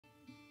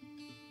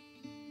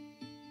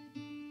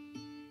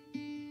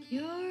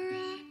You're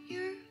at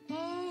your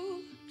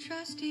old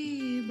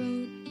trusty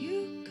boat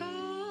you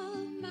call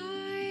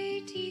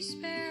Mighty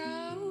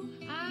Sparrow.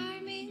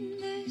 I'm in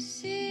the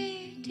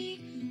city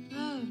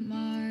of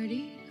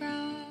Mardi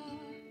Gras.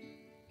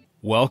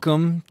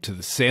 Welcome to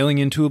the Sailing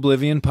into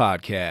Oblivion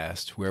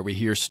podcast, where we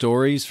hear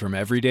stories from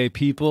everyday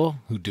people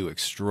who do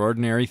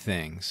extraordinary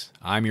things.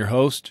 I'm your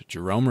host,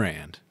 Jerome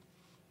Rand.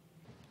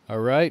 All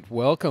right,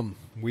 welcome.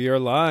 We are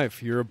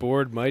live. You're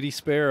aboard Mighty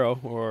Sparrow,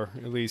 or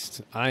at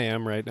least I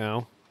am right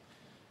now.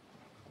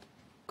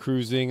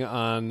 Cruising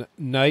on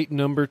night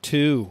number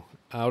 2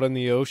 out on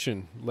the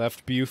ocean.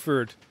 Left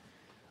Buford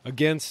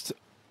against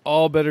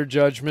all better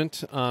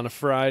judgment on a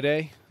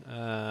Friday,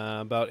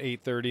 about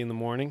 8:30 in the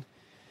morning,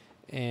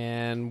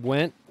 and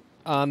went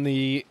on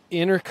the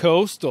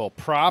intercoastal,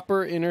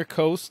 proper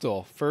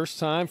intercoastal. First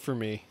time for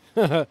me.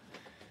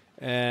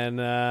 And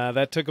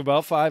that took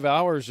about 5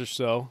 hours or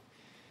so.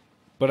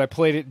 But I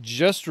played it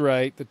just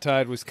right. The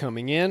tide was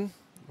coming in.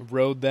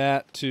 Rode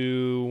that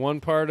to one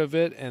part of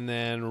it, and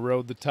then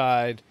rode the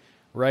tide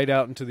right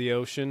out into the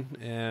ocean,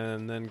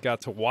 and then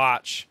got to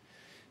watch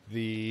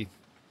the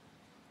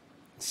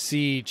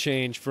sea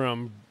change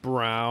from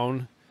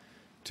brown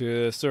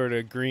to sort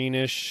of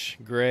greenish,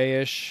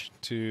 grayish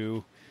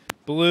to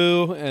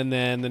blue, and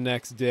then the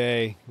next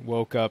day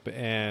woke up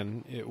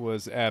and it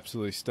was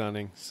absolutely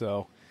stunning.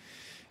 So,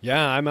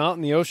 yeah, I'm out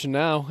in the ocean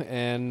now,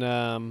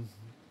 and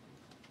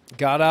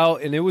got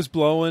out, and it was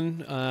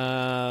blowing.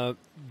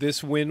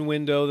 This wind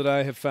window that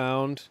I have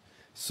found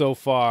so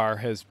far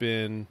has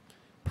been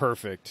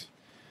perfect.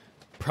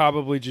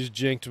 Probably just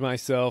jinxed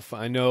myself.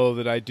 I know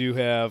that I do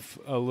have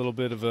a little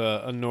bit of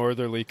a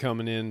northerly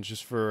coming in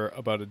just for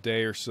about a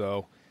day or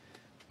so.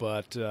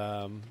 But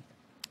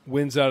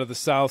winds out of the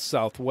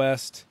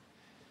south-southwest.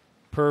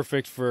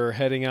 Perfect for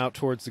heading out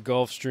towards the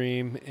Gulf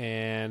Stream.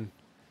 And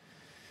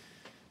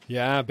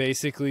yeah,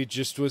 basically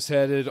just was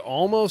headed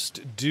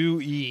almost due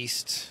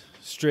east,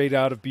 straight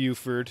out of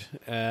Buford.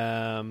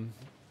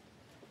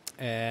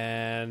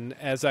 And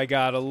as I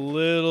got a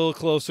little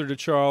closer to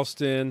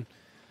Charleston,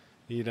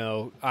 you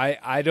know,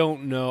 I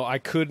don't know. I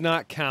could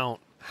not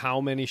count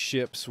how many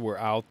ships were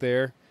out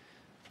there.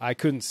 I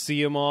couldn't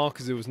see them all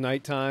because it was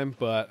nighttime,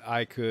 but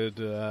I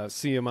could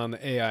see them on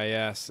the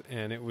AIS,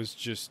 and it was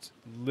just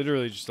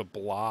literally just a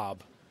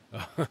blob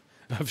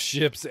of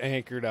ships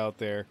anchored out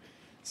there.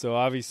 So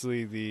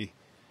obviously the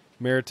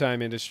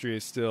maritime industry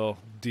is still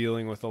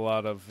dealing with a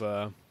lot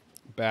of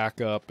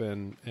backup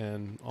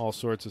and all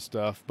sorts of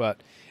stuff.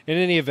 But in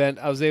any event,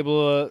 I was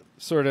able to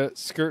sort of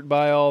skirt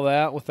by all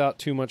that without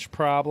too much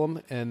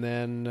problem, and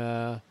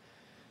then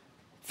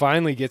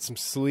finally get some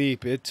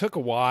sleep. It took a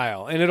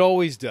while, and it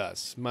always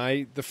does.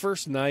 The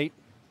first night,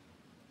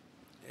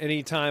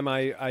 anytime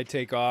I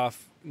take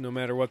off, no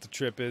matter what the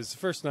trip is, the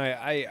first night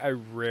I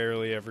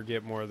rarely ever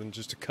get more than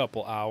just a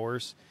couple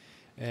hours.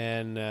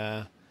 And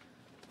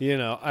you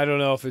know, I don't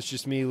know if it's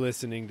just me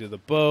listening to the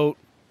boat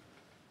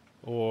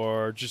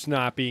or just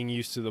not being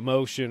used to the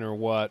motion or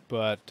what,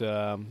 but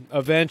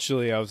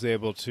eventually I was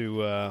able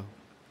to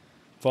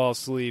fall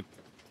asleep,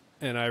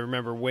 and I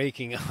remember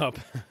waking up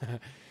and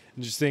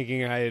just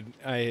thinking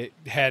I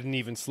hadn't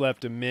even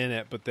slept a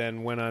minute, but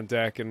then went on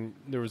deck and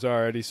there was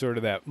already sort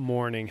of that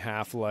morning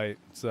half light.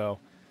 So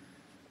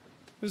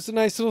it was a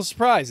nice little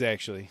surprise,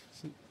 actually.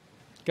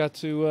 Got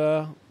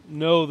to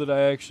know that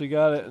I actually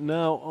got it.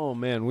 Now, oh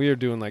man, we are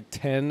doing like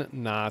 10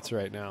 knots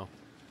right now.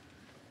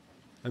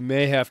 I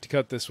may have to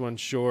cut this one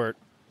short.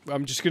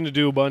 I'm just going to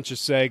do a bunch of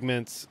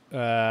segments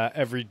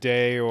every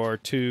day or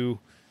two,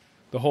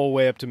 the whole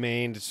way up to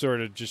Maine, to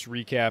sort of just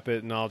recap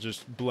it, and I'll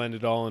just blend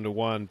it all into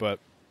one. But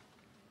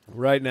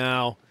right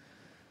now,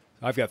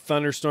 I've got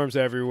thunderstorms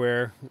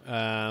everywhere.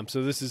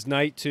 So this is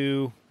night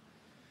 2,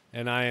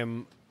 and I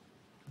am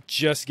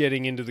just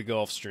getting into the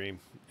Gulf Stream.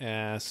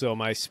 So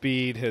my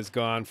speed has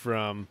gone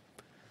from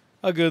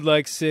a good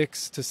like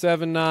 6 to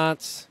 7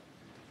 knots,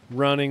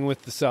 running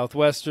with the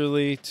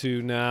southwesterly,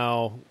 to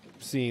now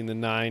seeing the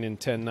 9 and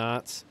 10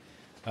 knots.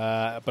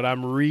 But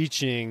I'm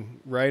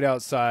reaching right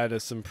outside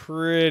of some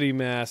pretty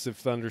massive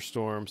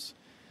thunderstorms,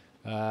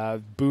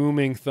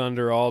 booming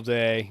thunder all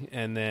day,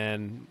 and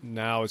then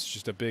now it's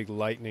just a big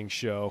lightning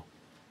show.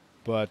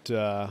 But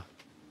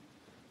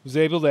was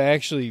able to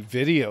actually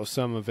video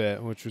some of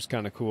it, which was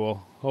kind of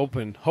cool.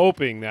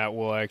 Hoping that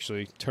will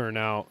actually turn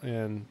out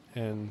and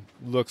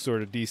look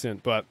sort of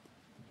decent. But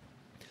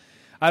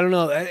I don't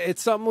know.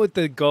 It's something with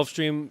the Gulf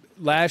Stream.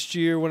 Last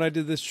year when I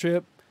did this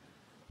trip,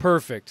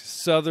 perfect.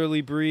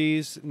 Southerly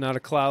breeze, not a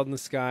cloud in the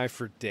sky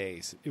for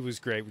days. It was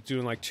great. We're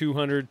doing like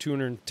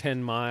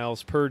 210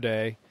 miles per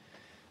day.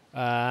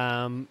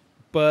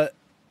 But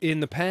in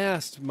the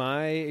past,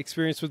 my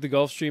experience with the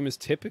Gulf Stream is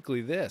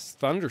typically this: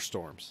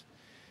 thunderstorms.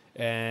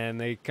 And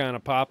they kind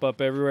of pop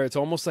up everywhere. It's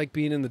almost like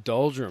being in the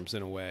doldrums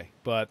in a way.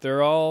 But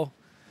they're all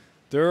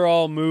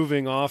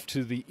moving off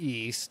to the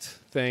east,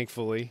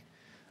 thankfully.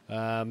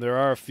 There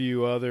are a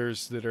few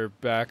others that are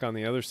back on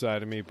the other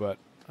side of me, but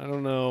I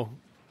don't know.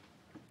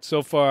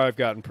 So far, I've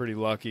gotten pretty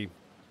lucky.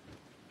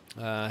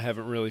 I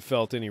haven't really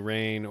felt any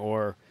rain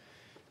or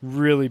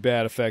really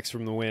bad effects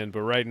from the wind.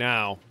 But right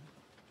now,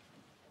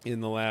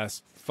 in the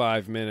last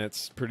 5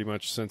 minutes, pretty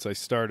much since I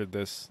started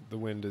this, the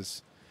wind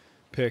has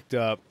picked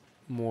up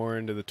more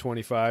into the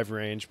 25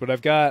 range. But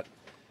I've got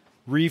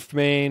reefed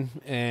main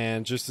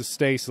and just a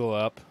staysail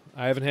up.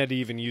 I haven't had to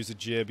even use a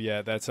jib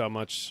yet. That's how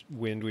much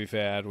wind we've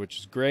had, which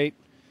is great.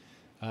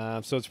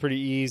 So it's pretty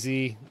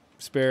easy.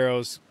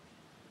 Sparrows,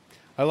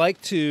 I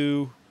like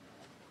to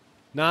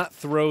not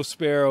throw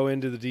Sparrow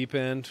into the deep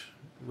end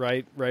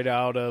right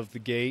out of the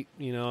gate.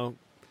 You know,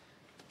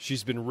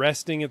 she's been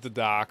resting at the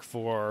dock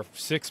for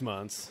 6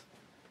 months,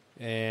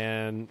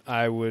 and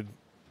I would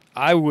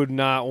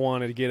not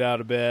want to get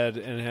out of bed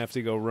and have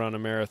to go run a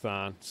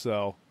marathon.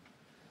 So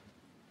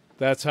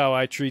that's how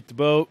I treat the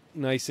boat,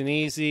 nice and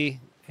easy.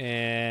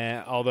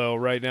 And although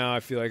right now I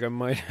feel like I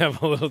might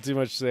have a little too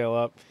much sail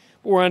up,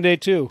 but we're on day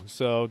 2.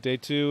 So day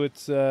 2,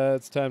 it's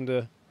time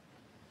to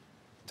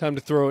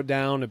throw it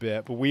down a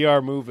bit. But we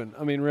are moving.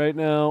 I mean, right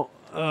now,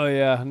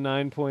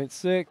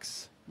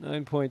 9.6,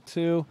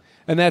 9.2,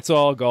 and that's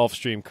all Gulf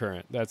Stream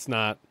current. That's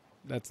not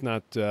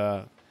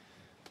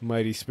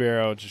Mighty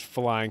Sparrow just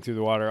flying through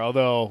the water.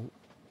 Although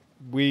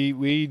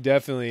we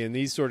definitely, in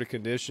these sort of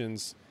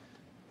conditions,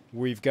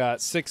 we've got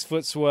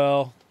 6-foot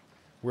swell.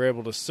 We're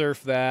able to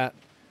surf that.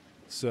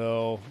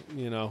 So,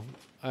 you know,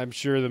 I'm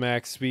sure the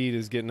max speed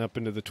is getting up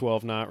into the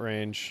 12-knot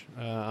range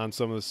on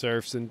some of the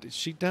surfs, and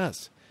she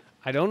does.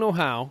 I don't know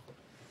how,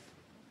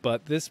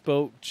 but this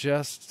boat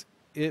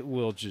it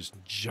will just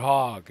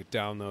jog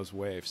down those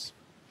waves.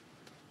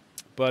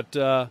 But,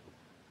 other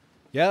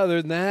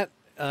than that,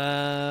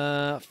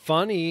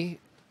 funny,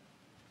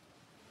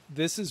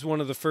 this is one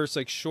of the first,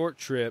 like, short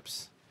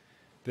trips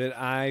that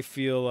I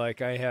feel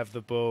like I have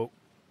the boat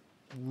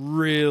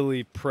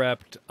really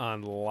prepped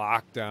on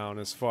lockdown,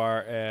 as far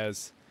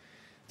as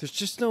there's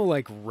just no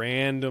like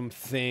random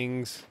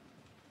things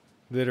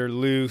that are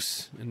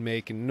loose and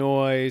making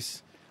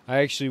noise. I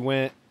actually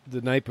went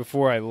the night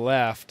before I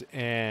left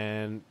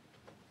and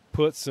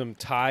put some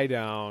tie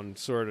down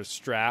sort of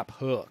strap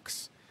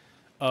hooks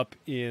up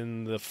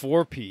in the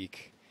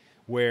forepeak,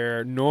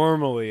 where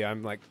normally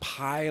I'm like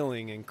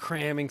piling and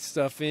cramming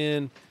stuff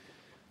in,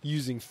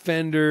 using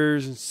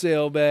fenders and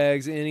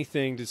sailbags,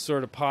 anything to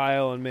sort of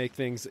pile and make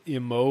things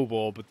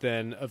immobile. But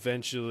then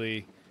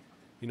eventually,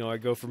 you know, I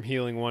go from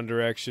heeling one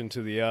direction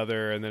to the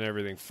other, and then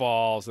everything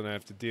falls and I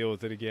have to deal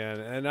with it again.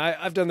 And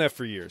I've done that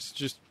for years,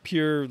 just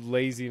pure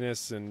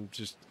laziness and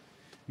just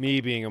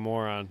me being a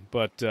moron.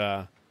 But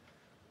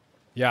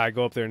yeah, I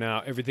go up there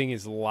now. Everything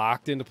is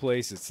locked into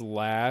place. It's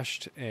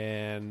lashed,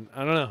 and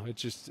I don't know.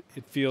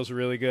 It feels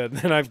really good.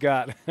 Then I've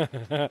got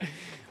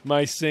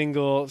my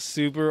single,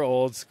 super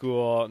old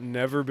school,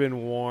 never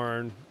been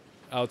worn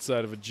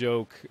outside of a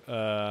joke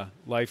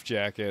life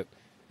jacket,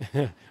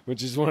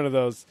 which is one of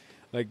those,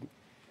 like,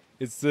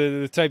 it's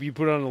the type you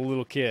put on a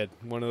little kid.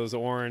 One of those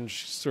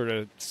orange sort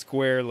of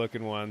square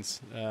looking ones.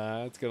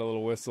 It's got a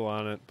little whistle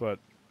on it, but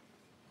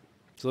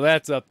so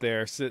that's up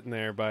there, sitting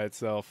there by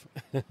itself.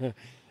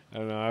 I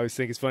don't know. I always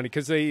think it's funny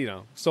because they, you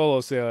know, solo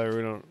sailor,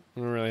 we don't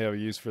really have a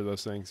use for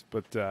those things,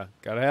 but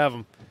gotta have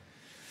them.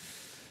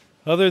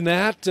 Other than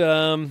that,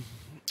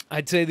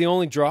 I'd say the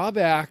only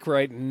drawback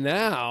right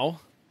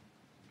now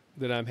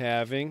that I'm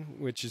having,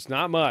 which is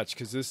not much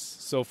because this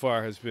so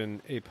far has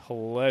been a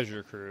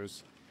pleasure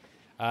cruise,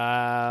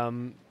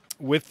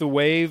 with the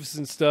waves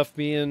and stuff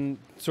being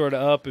sort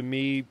of up and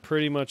me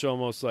pretty much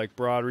almost like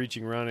broad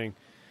reaching running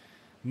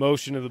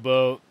motion of the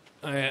boat.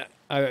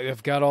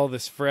 I've got all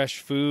this fresh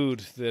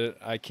food that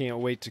I can't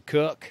wait to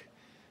cook.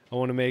 I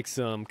want to make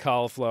some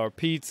cauliflower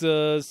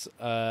pizzas.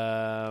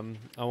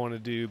 I want to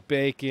do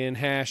bacon,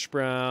 hash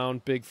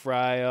brown, big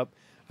fry up.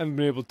 I haven't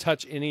been able to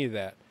touch any of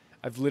that.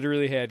 I've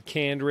literally had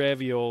canned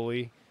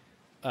ravioli,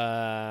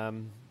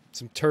 some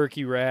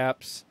turkey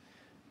wraps.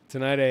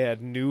 Tonight I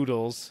had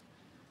noodles.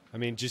 I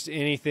mean, just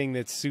anything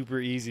that's super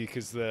easy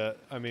because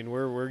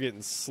we're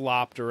getting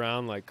slopped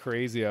around like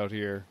crazy out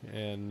here,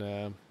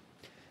 and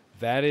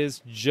that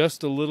is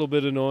just a little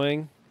bit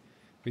annoying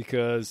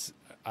because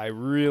I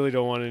really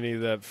don't want any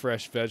of that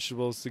fresh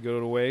vegetables to go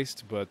to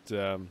waste. But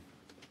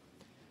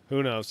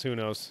who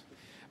knows?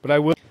 But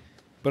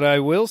I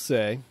will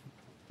say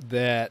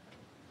that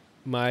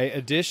my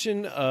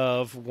addition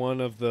of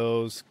one of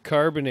those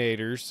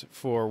carbonators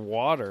for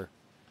water,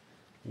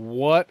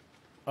 what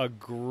a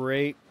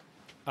great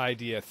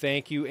idea.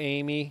 Thank you,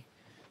 Amy,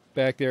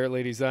 back there at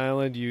Ladies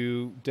Island.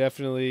 You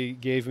definitely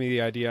gave me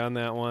the idea on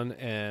that one,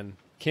 and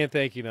can't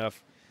thank you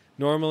enough.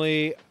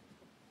 Normally,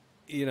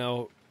 you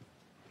know,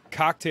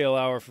 cocktail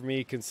hour for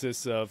me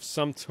consists of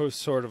some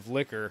sort of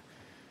liquor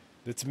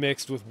that's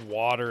mixed with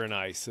water and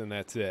ice, and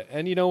that's it.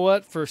 And you know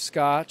what? For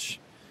scotch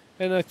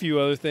and a few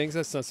other things,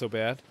 that's not so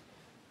bad.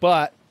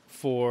 But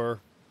for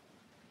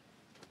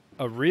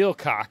a real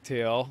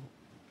cocktail,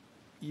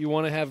 you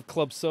want to have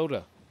club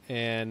soda.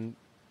 And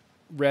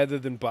rather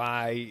than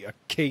buy a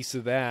case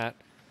of that,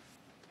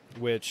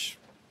 which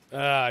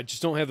I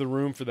just don't have the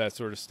room for that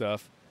sort of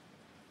stuff,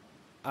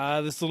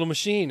 this little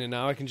machine, and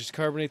now I can just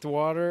carbonate the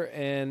water.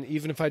 And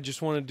even if I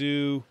just want to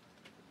do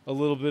a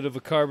little bit of a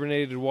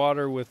carbonated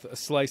water with a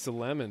slice of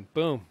lemon.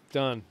 Boom,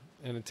 done.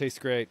 And it tastes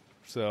great.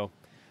 So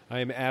I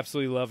am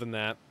absolutely loving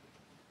that.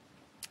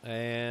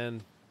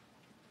 And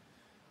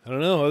I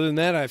don't know, other than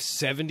that, I have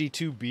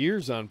 72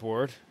 beers on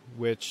board,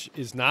 which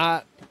is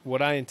not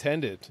what I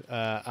intended.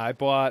 I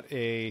bought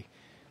a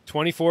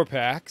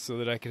 24-pack so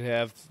that I could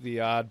have the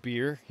odd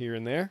beer here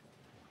and there.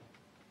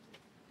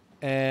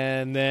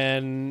 And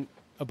then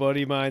a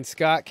buddy of mine,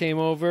 Scott, came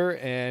over,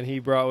 and he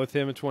brought with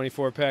him a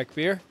 24-pack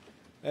beer.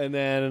 And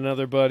then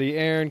another buddy,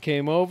 Aaron,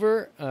 came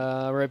over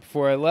right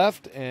before I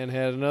left and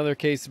had another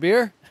case of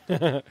beer.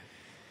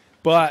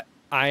 But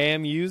I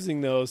am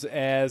using those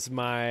as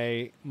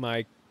my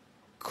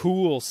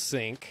cool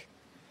sink.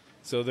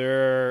 So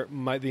the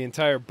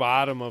entire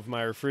bottom of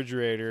my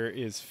refrigerator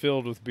is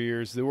filled with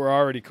beers that were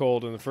already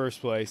cold in the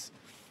first place.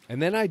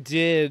 And then I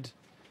did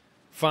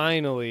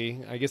finally,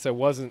 I guess I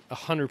wasn't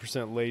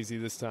 100% lazy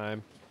this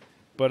time,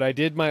 but I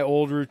did my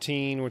old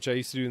routine, which I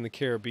used to do in the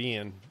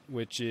Caribbean,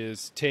 which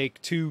is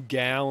take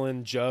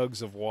 2-gallon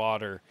jugs of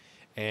water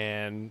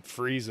and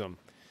freeze them.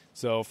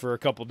 So for a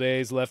couple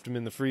days, left them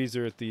in the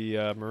freezer at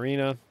the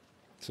marina.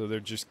 So they're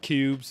just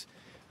cubes.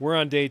 We're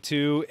on day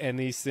 2, and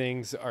these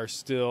things are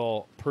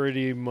still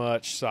pretty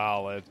much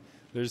solid.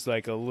 There's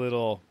like a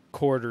little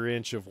 1/4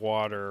 inch of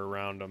water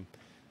around them.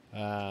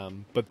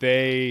 But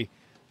they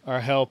are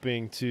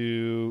helping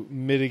to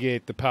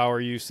mitigate the power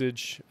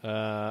usage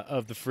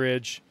of the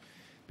fridge,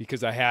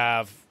 because I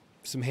have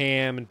some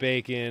ham and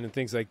bacon and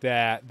things like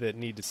that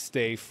need to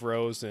stay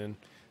frozen.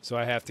 So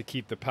I have to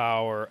keep the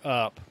power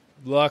up.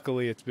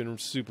 Luckily, it's been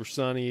super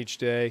sunny each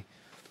day,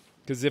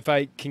 because if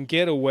I can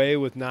get away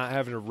with not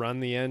having to run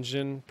the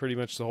engine pretty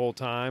much the whole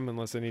time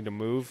unless I need to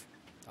move,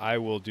 I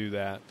will do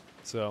that.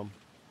 So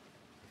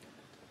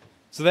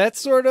that's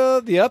sort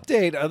of the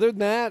update. Other than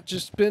that,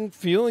 just been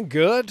feeling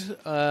good,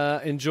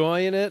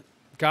 enjoying it.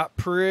 Got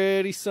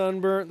pretty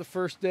sunburnt the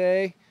first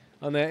day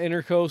on that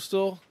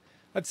intercoastal.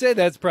 I'd say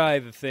that's probably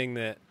the thing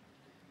that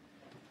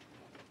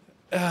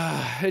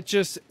I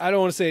don't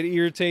want to say it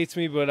irritates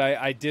me, but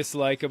I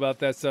dislike about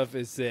that stuff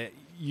is that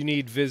you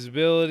need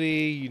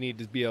visibility. You need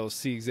to be able to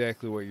see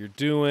exactly what you're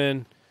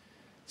doing.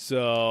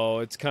 So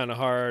it's kind of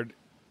hard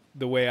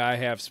the way I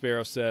have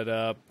Sparrow set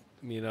up,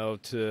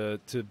 to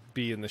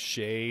be in the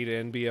shade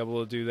and be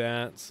able to do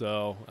that.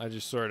 So I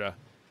just sort of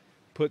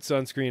put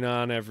sunscreen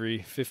on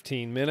every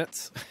 15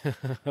 minutes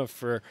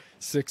for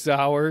 6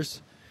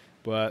 hours,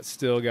 but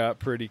still got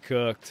pretty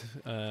cooked.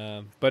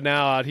 But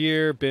now out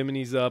here,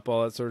 biminy's up,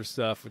 all that sort of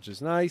stuff, which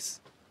is nice.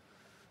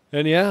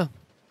 And yeah,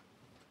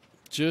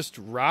 just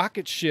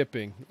rocket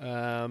shipping.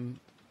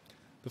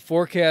 The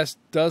forecast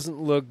doesn't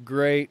look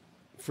great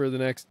for the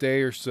next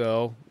day or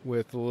so,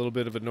 with a little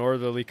bit of a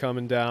northerly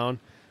coming down,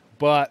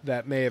 but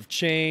that may have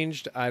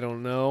changed. I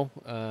don't know.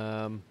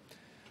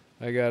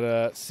 I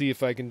gotta see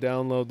if I can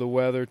download the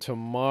weather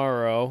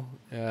tomorrow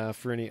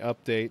for any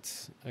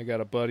updates. I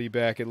got a buddy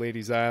back at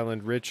Ladies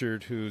Island,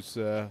 Richard, who's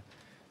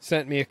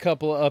sent me a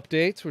couple of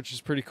updates, which is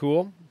pretty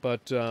cool.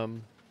 But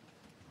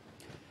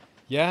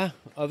yeah,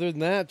 other than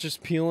that,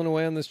 just peeling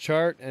away on this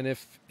chart. And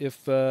if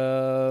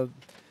the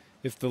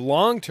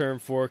long-term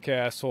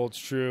forecast holds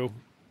true,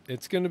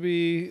 it's going to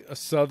be a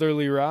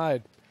southerly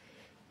ride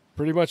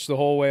pretty much the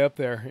whole way up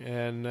there.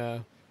 And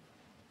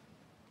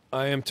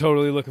I am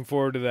totally looking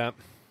forward to that.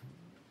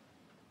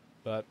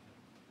 But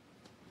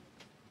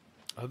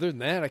other than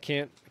that, I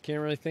can't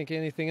really think of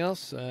anything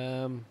else. If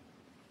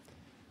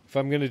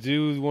I'm going to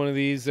do one of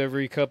these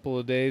every couple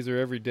of days or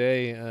every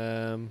day,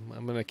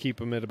 I'm going to keep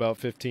them at about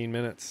 15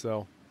 minutes.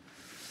 So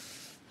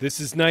this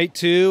is night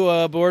 2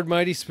 aboard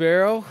Mighty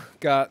Sparrow.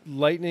 Got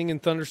lightning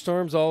and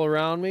thunderstorms all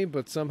around me,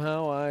 but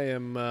somehow I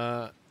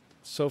am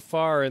so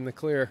far in the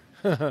clear.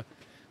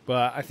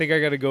 But I think I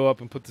got to go up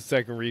and put the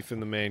second reef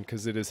in the main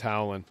because it is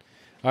howling.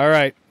 All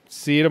right,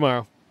 see you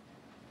tomorrow.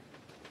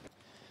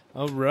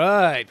 All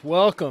right,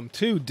 welcome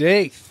to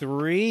day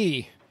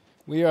 3.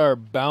 We are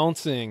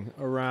bouncing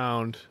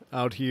around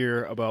out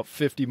here about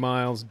 50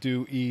 miles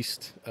due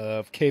east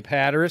of Cape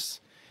Hatteras,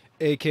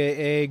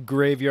 a.k.a.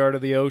 Graveyard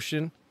of the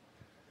Ocean,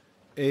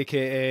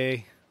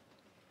 a.k.a.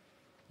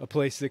 a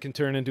place that can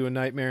turn into a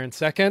nightmare in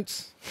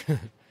seconds.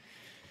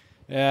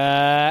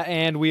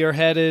 And we are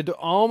headed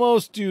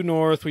almost due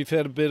north. We've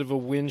had a bit of a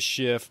wind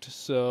shift,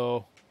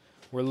 so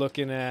we're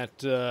looking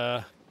at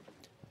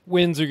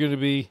winds are going to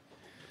be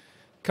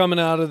coming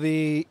out of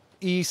the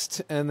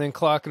east and then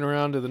clocking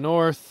around to the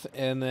north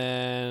and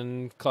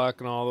then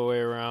clocking all the way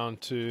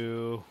around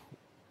to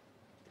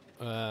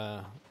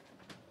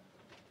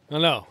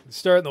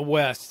start in the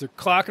west. They're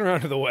clocking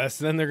around to the west,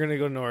 then they're going to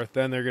go north,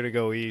 then they're going to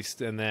go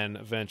east, and then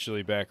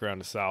eventually back around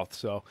to south.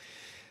 So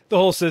the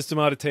whole system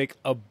ought to take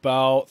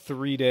about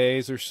 3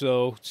 days or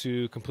so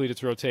to complete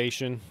its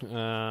rotation.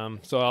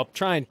 So I'll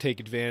try and take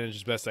advantage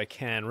as best I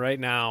can. Right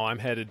now I'm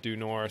headed due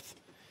north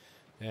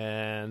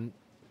and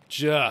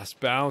just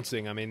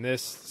bouncing. I mean,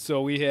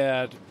 so we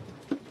had,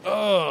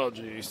 oh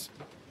geez.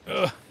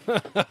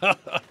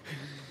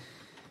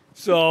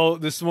 So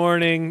this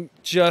morning,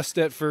 just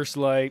at first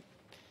light,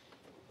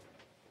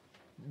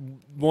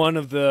 one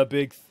of the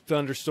big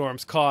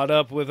thunderstorms caught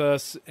up with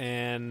us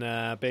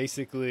and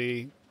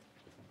basically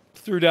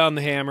threw down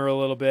the hammer a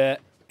little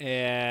bit.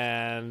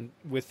 And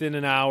within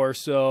an hour or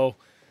so,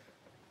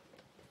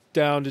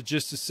 down to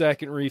just a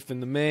second reef in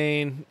the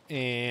main,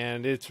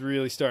 and it's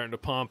really starting to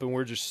pump, and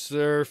we're just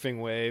surfing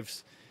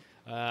waves.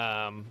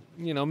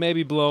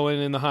 Maybe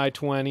blowing in the high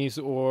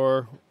 20s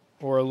or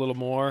a little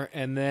more,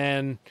 and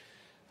then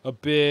a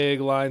big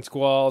line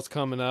squall is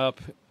coming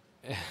up.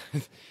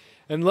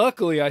 And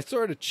luckily, I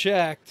sort of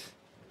checked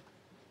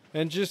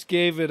and just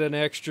gave it an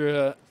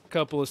extra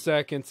couple of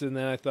seconds, and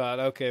then I thought,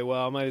 okay,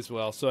 well, I might as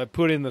well. So I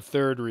put in the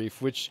third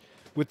reef, which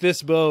with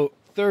this boat,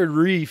 third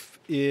reef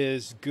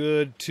is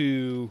good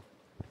to,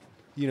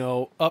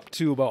 up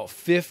to about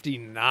 50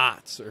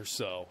 knots or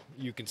so.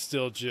 You can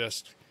still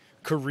just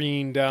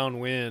careen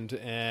downwind,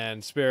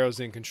 and Sparrow's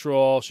in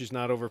control. She's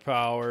not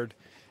overpowered,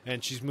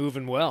 and she's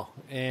moving well.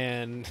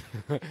 And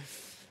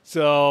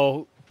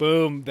so,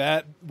 boom,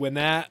 when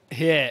that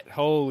hit,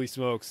 holy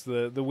smokes,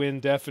 the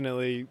wind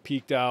definitely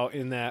peaked out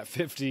in that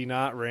 50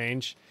 knot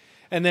range.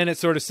 And then it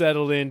sort of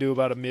settled into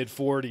about a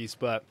mid-40s,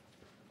 but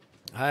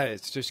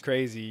it's just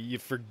crazy. You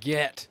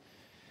forget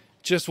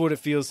just what it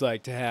feels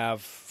like to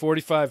have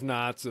 45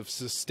 knots of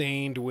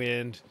sustained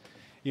wind,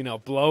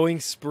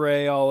 blowing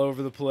spray all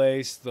over the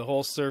place. The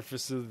whole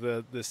surface of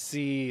the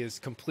sea is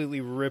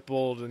completely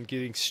rippled and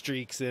getting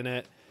streaks in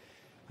it.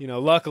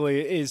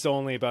 Luckily, it is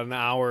only about an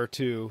hour or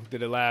two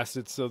that it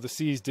lasted, so the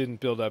seas didn't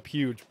build up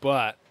huge,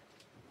 but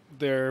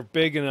they're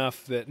big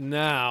enough that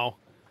now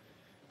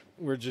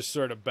we're just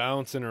sort of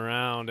bouncing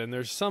around, and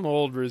there's some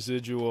old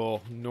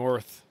residual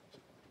north,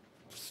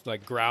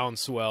 like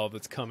groundswell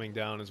that's coming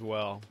down as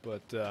well.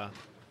 But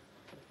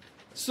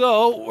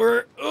so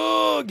we're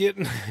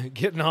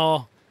getting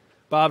all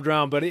bobbed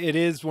around. But it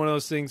is one of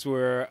those things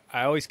where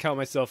I always count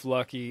myself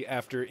lucky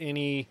after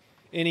any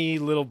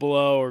little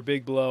blow or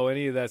big blow,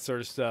 any of that sort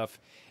of stuff.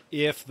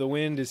 If the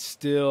wind is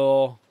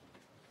still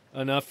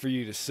enough for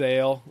you to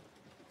sail,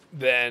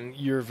 then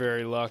you're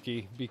very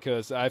lucky,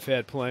 because I've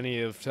had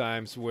plenty of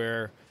times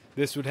where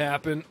this would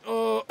happen.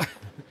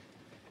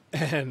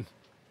 And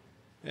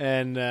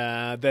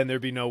then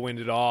there'd be no wind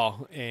at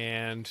all.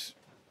 And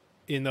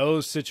in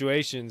those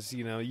situations,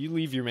 you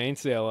leave your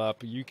mainsail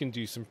up, you can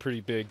do some pretty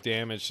big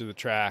damage to the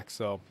track.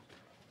 So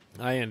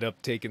I end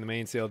up taking the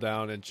mainsail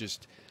down and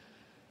just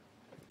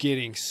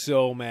getting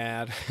so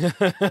mad,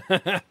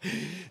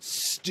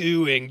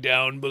 stewing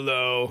down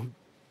below.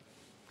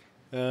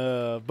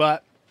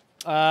 But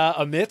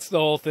amidst the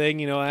whole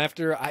thing,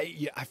 after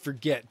I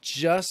forget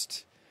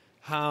just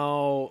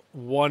how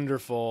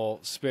wonderful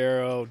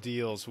Sparrow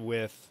deals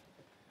with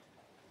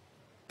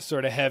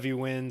sort of heavy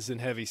winds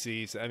and heavy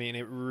seas. I mean,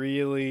 it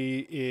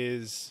really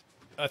is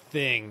a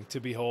thing to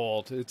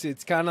behold.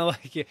 It's kind of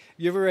like,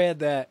 you ever had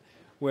that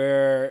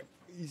where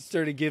you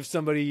sort of give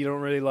somebody you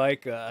don't really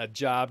like a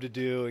job to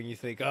do, and you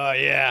think, oh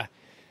yeah,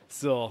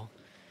 so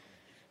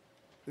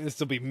this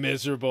will be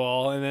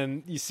miserable, and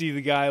then you see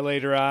the guy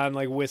later on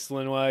like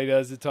whistling while he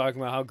does it,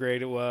 talking about how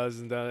great it was,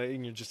 and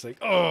you're just like,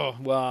 oh,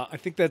 well, I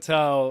think that's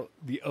how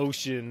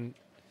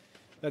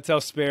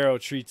Sparrow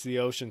treats the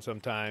ocean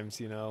sometimes.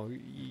 You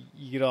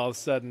get all of a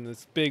sudden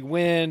this big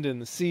wind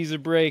and the seas are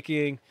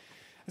breaking,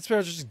 and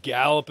Sparrow's just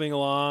galloping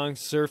along,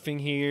 surfing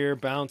here,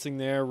 bouncing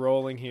there,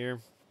 rolling here,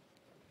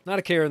 not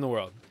a care in the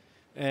world.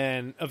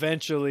 And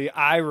eventually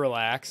I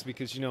relax,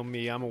 because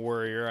me, I'm a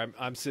worrier.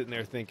 I'm sitting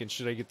there thinking,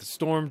 should I get the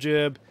storm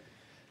jib?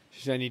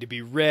 Should I need to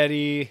be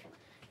ready?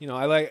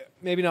 I like,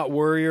 maybe not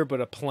worrier,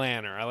 but a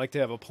planner. I like to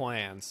have a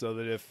plan, so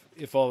that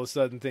if all of a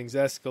sudden things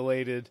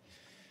escalated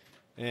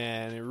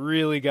and it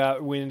really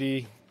got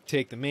windy,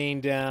 take the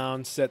main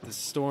down, set the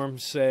storm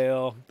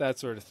sail, that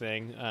sort of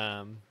thing.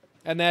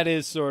 And that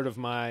is sort of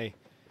my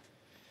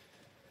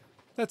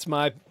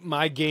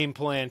game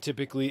plan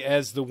typically,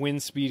 as the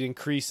wind speed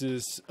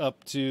increases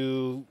up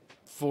to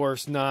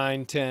force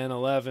 9, 10,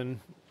 11,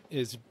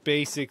 is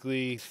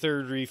basically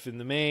third reef in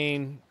the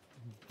main,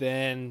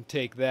 then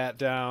take that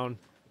down,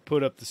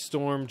 put up the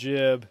storm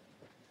jib,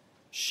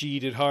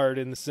 sheet it hard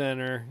in the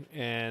center,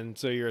 and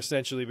so you're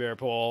essentially bare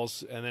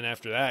poles. And then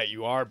after that,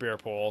 you are bare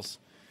poles.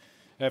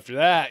 After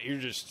that, you're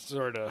just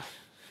sort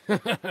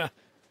of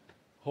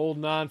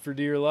holding on for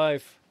dear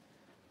life.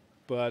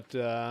 But,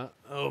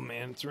 oh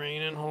man, it's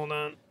raining. Hold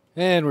on.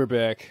 And we're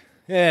back.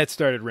 Yeah, it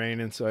started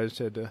raining, so I just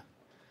had to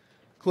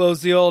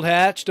close the old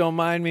hatch. Don't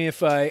mind me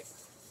if I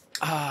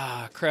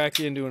crack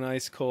into an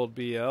ice cold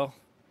BL.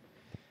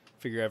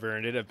 Figure I've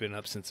earned it. I've been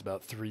up since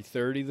about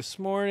 3:30 this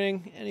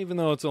morning, and even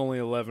though it's only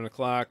 11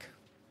 o'clock,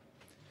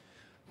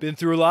 been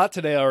through a lot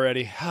today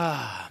already.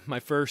 My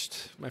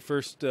first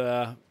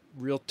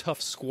real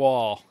tough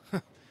squall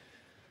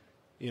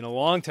in a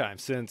long time,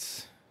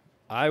 since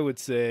I would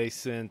say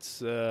since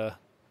the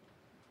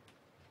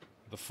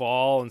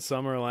fall and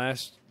summer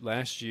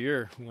last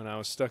year, when I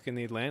was stuck in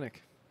the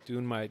Atlantic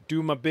doing my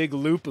big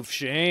loop of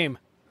shame.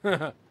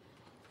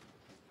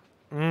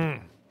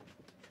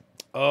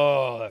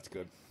 Oh, that's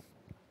good.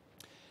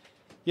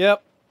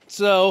 Yep.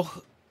 So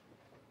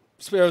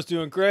Sparrow's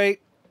doing great.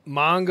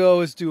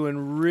 Mongo is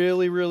doing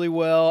really, really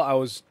well. I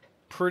was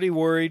pretty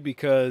worried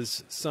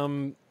because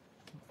some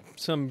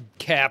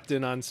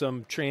captain on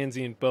some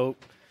transient boat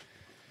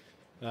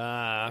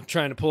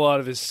trying to pull out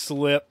of his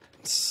slip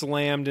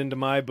slammed into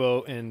my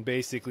boat and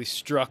basically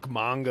struck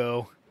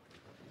Mongo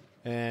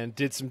and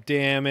did some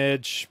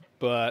damage,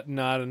 but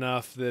not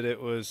enough that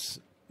it was,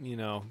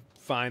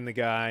 find the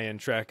guy and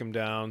track him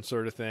down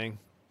sort of thing.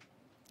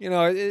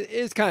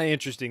 It's kind of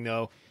interesting,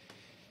 though.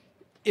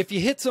 If you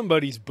hit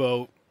somebody's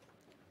boat,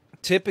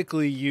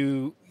 typically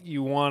you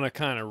want to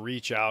kind of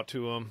reach out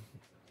to them.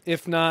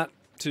 If not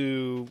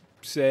to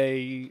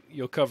say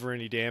you'll cover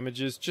any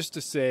damages, just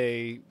to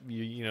say,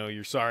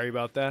 you're sorry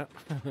about that.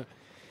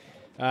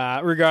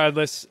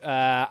 Regardless,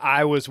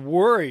 I was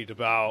worried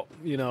about,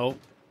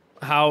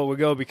 how it would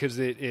go because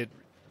it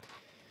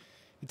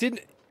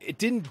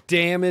didn't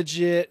damage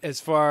it as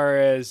far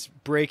as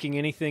breaking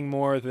anything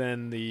more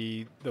than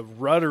the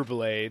rudder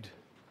blade.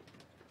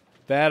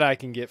 That I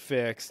can get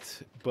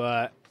fixed,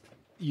 but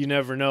you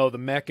never know. The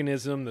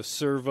mechanism, the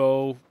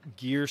servo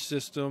gear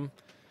system,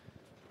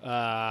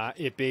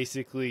 it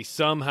basically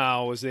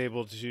somehow was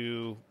able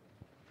to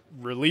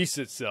release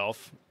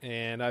itself,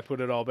 and I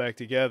put it all back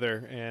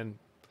together. And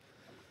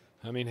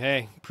I mean,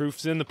 hey,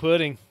 proof's in the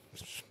pudding.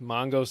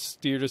 Mongo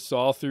steered us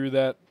all through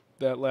that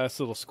last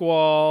little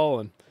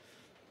squall and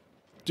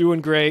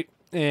doing great.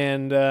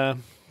 And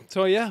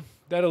so, yeah,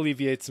 that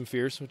alleviates some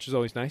fears, which is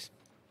always nice.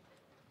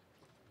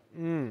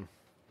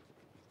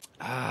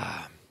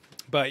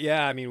 But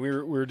yeah, I mean, we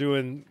were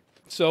doing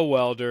so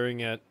well during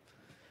it.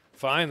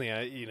 Finally,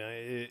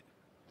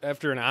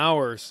 after an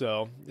hour or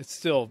so, it's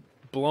still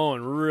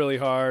blowing really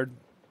hard.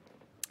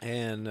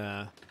 And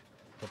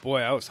but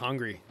boy, I was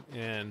hungry,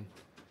 and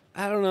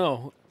I don't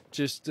know,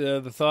 just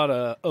the thought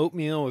of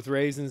oatmeal with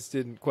raisins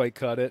didn't quite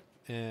cut it.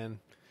 And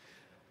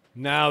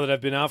now that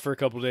I've been out for a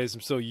couple of days, I'm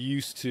so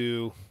used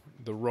to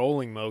the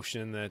rolling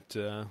motion that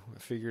I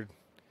figured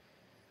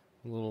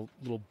a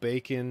little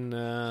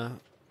bacon.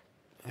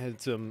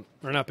 Had some,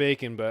 or not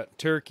bacon, but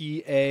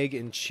turkey, egg,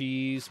 and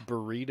cheese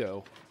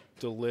burrito.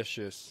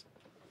 Delicious.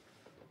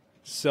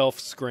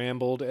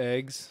 Self-scrambled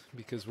eggs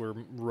because we're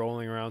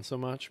rolling around so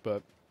much.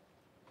 But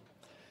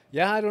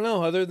yeah, I don't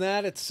know. Other than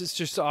that, it's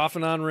just off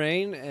and on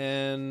rain.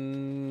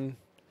 And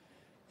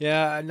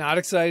yeah, I'm not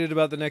excited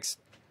about the next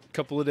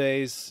couple of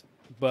days,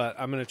 but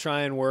I'm going to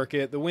try and work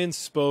it. The wind's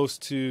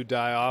supposed to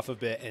die off a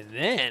bit. And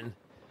then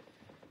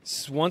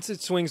once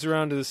it swings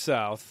around to the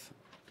south,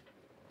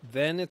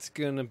 then it's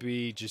going to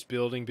be just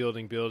building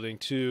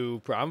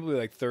to probably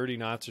like 30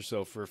 knots or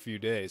so for a few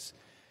days.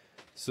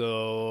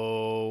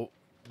 So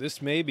this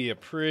may be a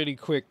pretty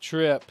quick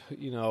trip,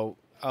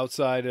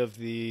 outside of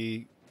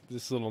this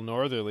little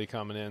northerly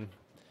coming in.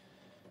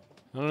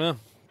 I don't know.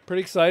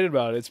 Pretty excited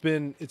about it.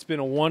 It's been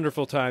a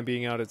wonderful time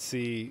being out at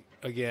sea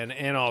again,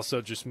 and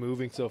also just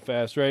moving so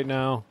fast right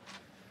now.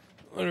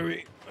 What are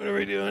we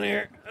doing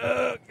here?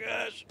 Oh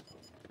gosh.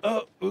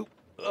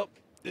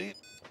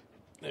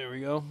 There we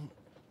go.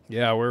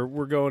 Yeah,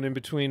 we're going in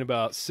between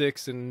about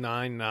 6 and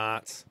 9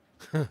 knots.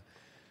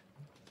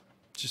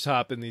 Just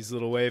hopping these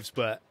little waves,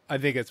 but I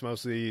think it's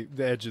mostly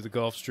the edge of the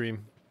Gulf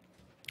Stream.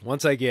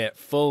 Once I get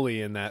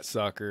fully in that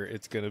sucker,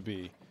 it's going to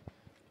be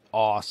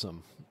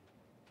awesome.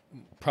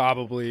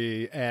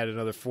 Probably add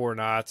another 4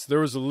 knots. There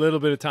was a little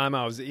bit of time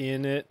I was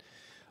in it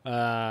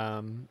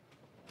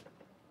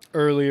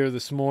earlier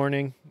this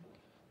morning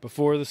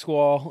before the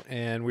squall,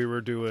 and we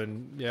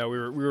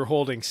were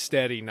holding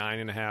steady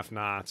 9.5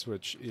 knots,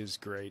 which is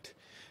great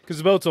because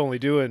the boat's only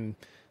doing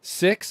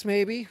 6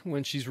 maybe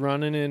when she's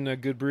running in a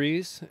good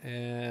breeze.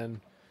 And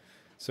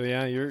so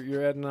yeah,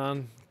 you're adding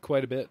on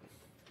quite a bit.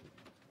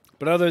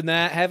 But other than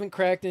that, haven't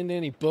cracked into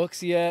any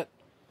books yet.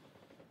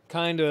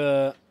 Kind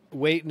of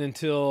waiting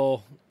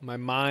until my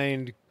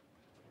mind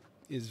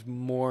is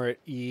more at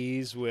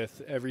ease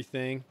with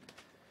everything.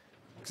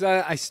 Because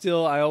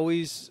I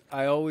always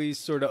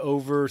sort of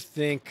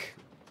overthink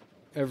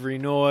every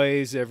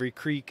noise, every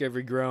creak,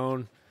 every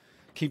groan.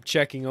 Keep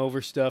checking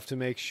over stuff to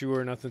make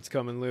sure nothing's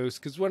coming loose.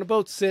 Because when a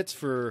boat sits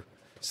for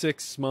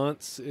 6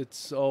 months,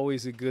 it's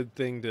always a good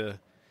thing to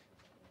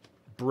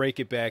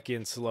break it back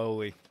in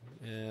slowly.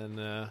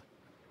 And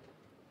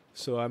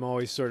so I'm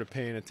always sort of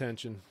paying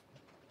attention.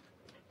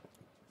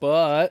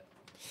 But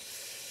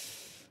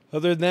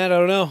other than that, I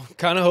don't know.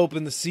 Kind of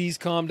hoping the seas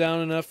calm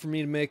down enough for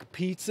me to make a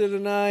pizza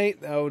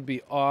tonight. That would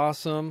be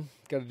awesome.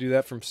 Got to do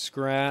that from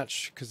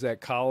scratch because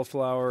that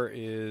cauliflower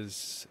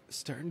is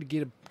starting to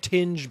get a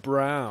tinge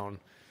brown.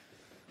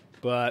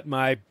 But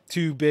my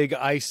 2 big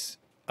ice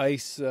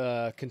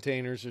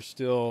containers are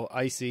still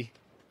icy,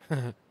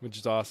 which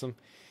is awesome.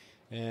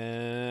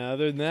 And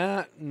other than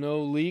that,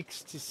 no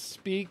leaks to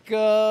speak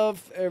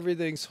of.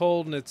 Everything's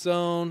holding its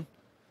own.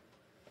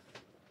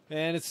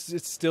 And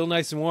it's still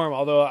nice and warm,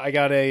 although I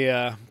got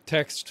a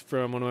text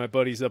from one of my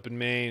buddies up in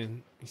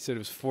Maine. He said it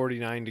was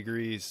 49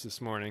 degrees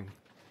this morning.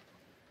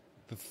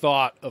 The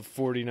thought of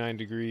 49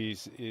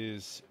 degrees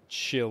is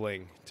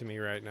chilling to me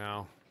right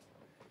now.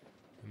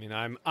 I mean,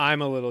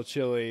 I'm a little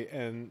chilly,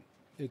 and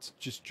it's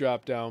just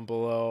dropped down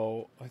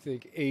below, I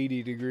think,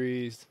 80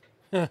 degrees.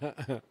 Being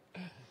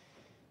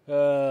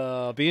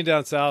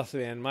down south,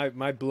 man,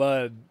 my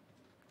blood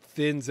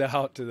thins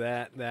out to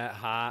that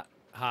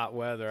hot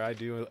weather. I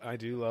do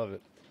love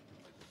it.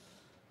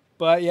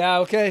 But yeah,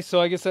 okay. So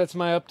I guess that's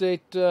my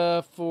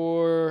update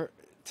for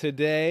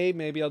today.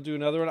 Maybe I'll do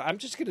another one. I'm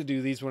just gonna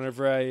do these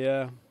whenever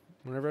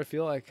I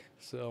feel like.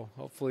 So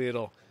hopefully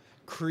it'll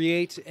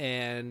create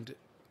and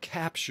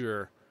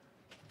capture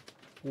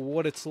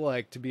what it's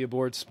like to be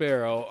aboard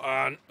Sparrow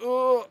on.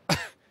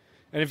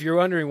 And if you're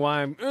wondering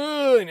why I'm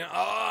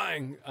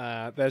awing,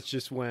 that's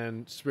just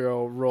when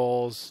Sparrow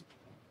rolls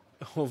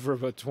over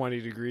about 20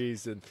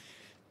 degrees and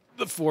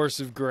the force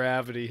of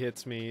gravity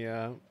hits me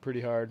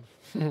pretty hard.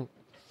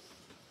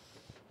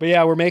 But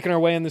yeah, we're making our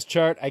way in this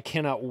chart. I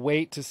cannot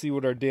wait to see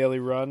what our daily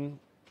run,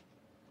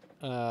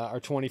 our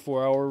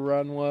 24-hour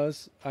run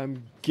was.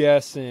 I'm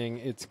guessing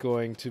it's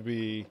going to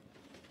be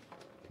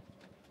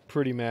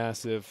pretty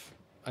massive.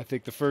 I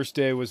think the first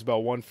day was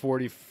about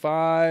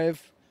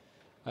 145.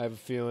 I have a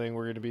feeling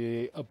we're going to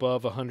be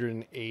above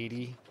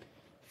 180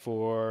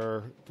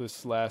 for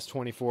this last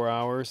 24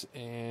 hours.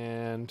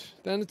 And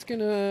then it's going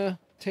to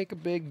take a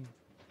big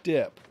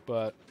dip,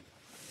 but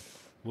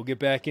we'll get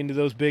back into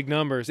those big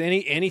numbers.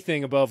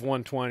 Anything above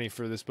 120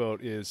 for this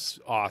boat is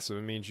awesome.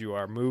 It means you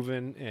are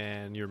moving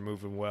and you're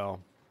moving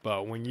well.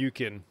 But when you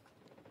can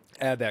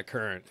add that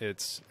current,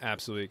 it's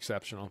absolutely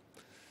exceptional.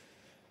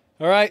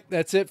 All right,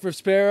 that's it for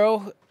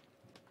Sparrow.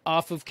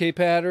 Off of Cape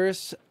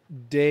Hatteras,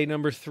 day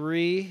number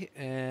 3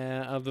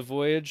 of the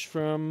voyage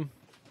from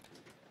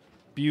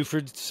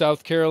Beaufort,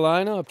 South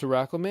Carolina, up to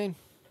Rockland, Maine.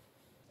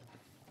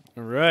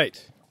 All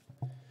right.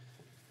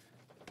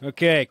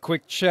 Okay,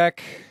 quick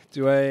check.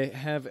 Do I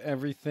have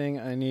everything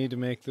I need to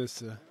make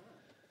this a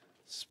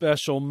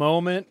special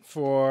moment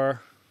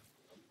for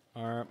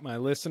my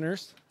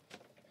listeners?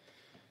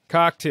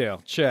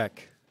 Cocktail,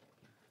 check.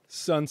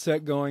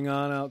 Sunset going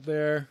on out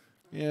there.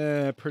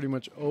 Yeah, pretty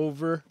much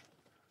over.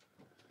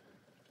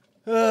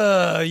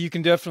 You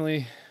can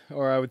definitely,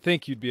 or I would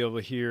think you'd be able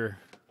to hear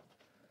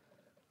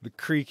the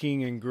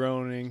creaking and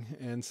groaning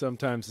and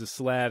sometimes the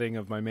slatting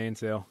of my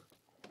mainsail.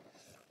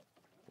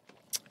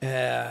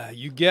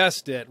 You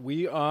guessed it.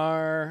 We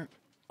are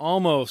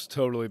almost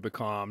totally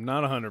becalmed.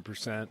 Not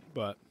 100%,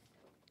 but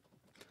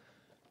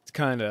it's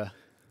kind of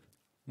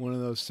one of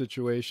those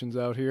situations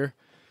out here.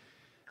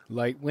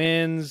 Light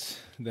winds,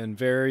 then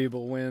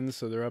variable winds,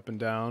 so they're up and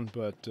down,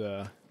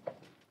 but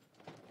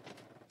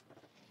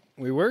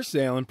we were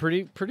sailing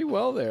pretty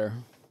well there.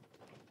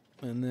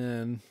 And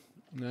then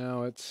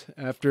now it's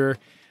after,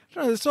 I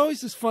don't know, there's always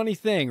this funny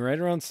thing right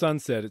around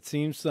sunset. It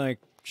seems like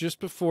just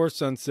before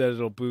sunset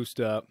it'll boost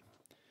up.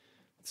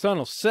 The sun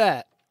will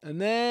set,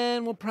 and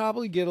then we'll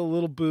probably get a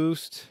little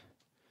boost,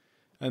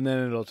 and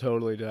then it'll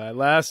totally die.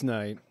 Last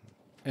night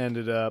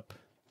ended up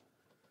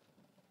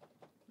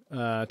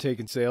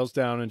taking sails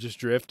down and just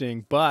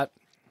drifting, but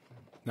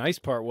nice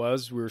part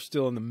was we were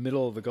still in the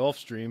middle of the Gulf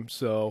Stream,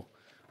 so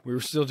we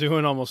were still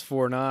doing almost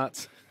 4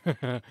 knots.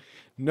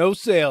 No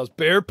sails,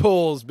 bare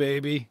poles,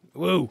 baby.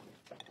 Woo!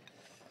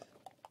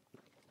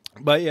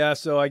 But yeah,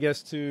 so I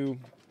guess to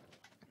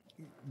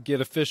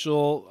get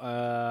official,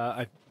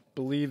 I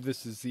believe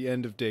this is the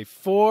end of day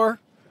 4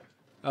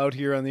 out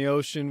here on the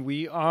ocean.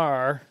 We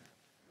are,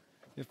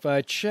 if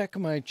I check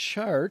my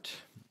chart,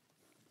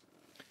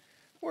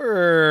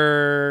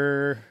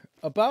 we're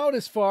about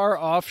as far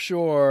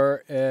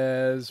offshore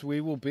as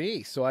we will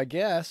be. So I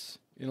guess,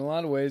 in a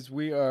lot of ways,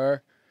 we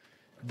are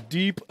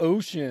deep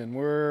ocean.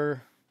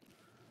 We're,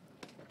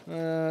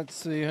 let's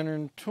see,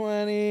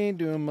 120,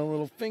 doing my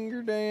little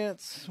finger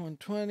dance,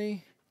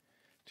 120,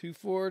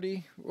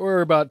 240.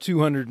 We're about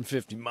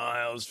 250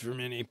 miles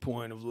from any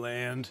point of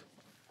land.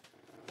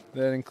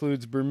 That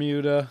includes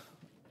Bermuda.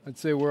 I'd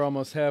say we're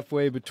almost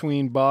halfway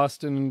between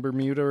Boston and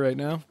Bermuda right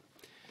now.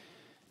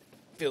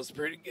 Feels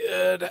pretty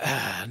good,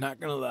 not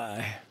gonna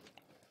lie.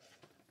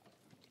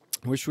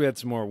 Wish we had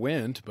some more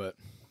wind, but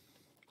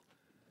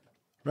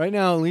right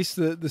now at least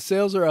the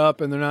sails are up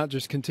and they're not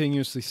just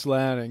continuously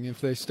slatting. If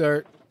they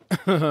start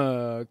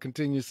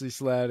continuously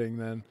slatting,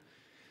 then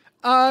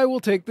I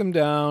will take them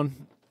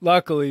down.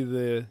 Luckily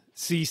the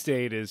sea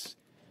state is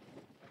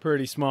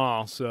pretty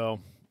small, so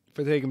if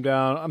I take them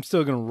down, I'm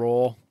still gonna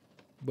roll,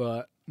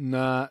 but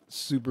not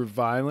super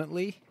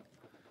violently.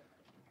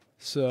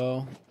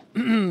 So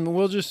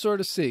we'll just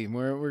sort of see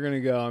where we're going to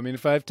go. I mean,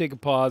 if I have to take a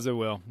pause, I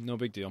will. No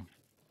big deal.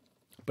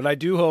 But I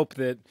do hope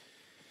that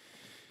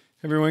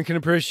everyone can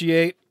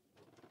appreciate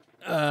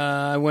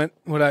what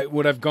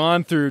I've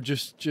gone through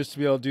just to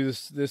be able to do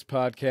this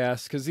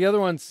podcast. Because the other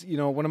ones, you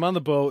know, when I'm on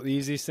the boat, the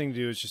easiest thing to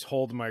do is just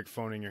hold the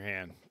microphone in your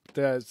hand.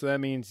 So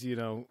that means, you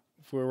know,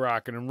 if we're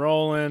rocking and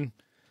rolling,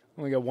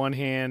 only got one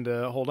hand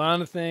to hold on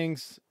to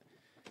things,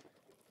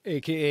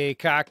 aka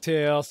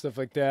cocktail, stuff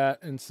like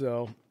that. And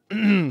so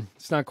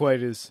it's not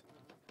quite as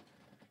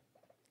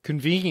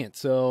convenient.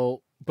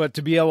 So, but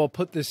to be able to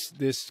put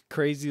this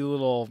crazy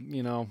little,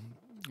 you know,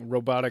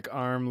 robotic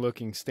arm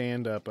looking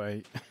stand up,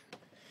 I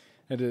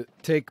had to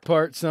take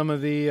apart some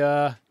of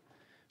the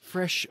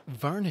fresh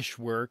varnish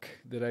work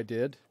that I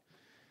did.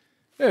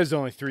 There's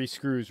only 3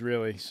 screws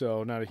really,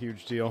 so not a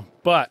huge deal.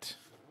 But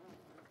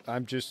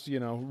I'm just,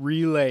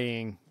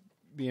 relaying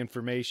the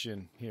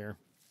information here.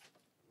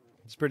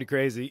 It's pretty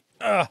crazy.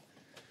 I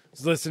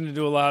was listening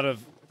to a lot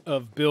of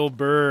Bill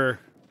Burr,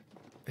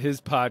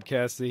 his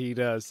podcast that he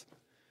does.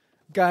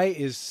 Guy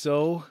is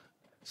so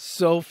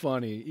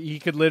funny. He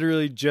could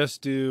literally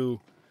just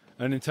do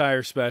an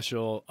entire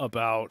special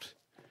about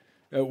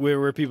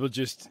where people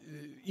just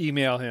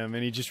email him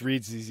and he just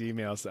reads these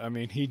emails. I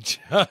mean, he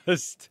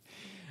just...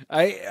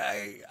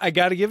 I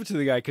got to give it to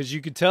the guy because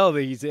you could tell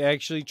that he's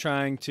actually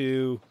trying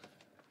to...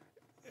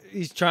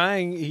 He's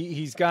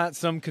got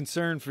some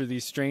concern for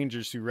these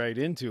strangers who write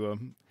into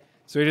him.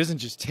 So he doesn't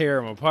just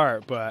tear them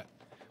apart, but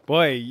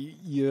boy,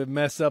 you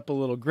mess up a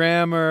little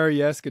grammar,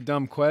 you ask a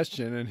dumb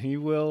question, and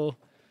he'll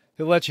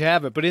let you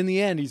have it. But in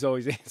the end, he's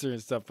always answering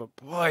stuff. But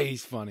boy,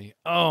 he's funny.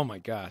 Oh my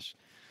gosh.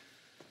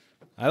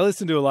 I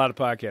listen to a lot of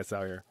podcasts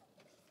out here.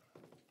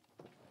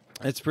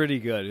 It's pretty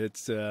good.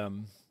 It's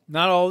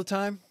not all the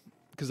time,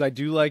 because I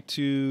do like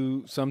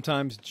to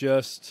sometimes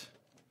just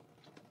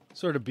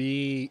sort of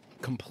be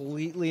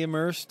completely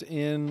immersed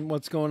in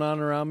what's going on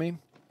around me.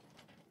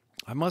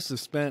 I must have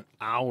spent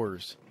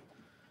hours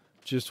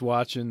just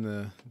watching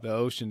the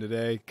ocean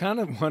today. Kind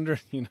of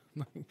wondering,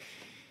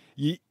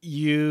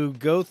 you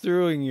go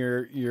through and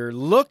you're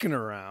looking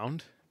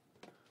around,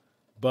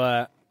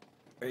 but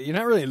you're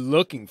not really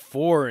looking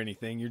for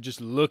anything. You're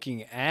just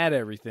looking at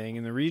everything.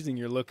 And the reason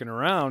you're looking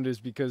around is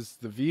because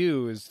the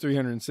view is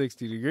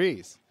 360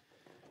 degrees.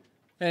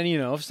 And,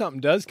 if something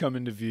does come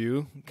into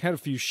view, had a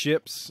few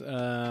ships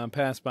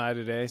pass by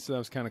today, so that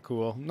was kind of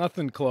cool.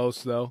 Nothing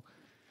close, though.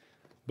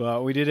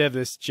 But we did have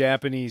this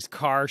Japanese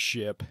car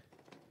ship.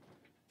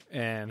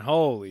 And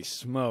holy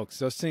smokes,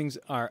 those things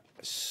are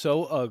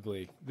so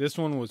ugly. This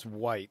one was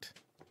white.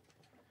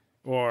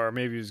 Or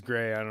maybe it was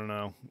gray, I don't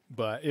know.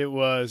 But it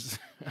was,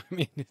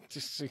 it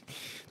just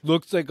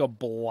looks like a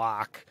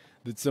block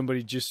that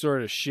somebody just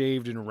sort of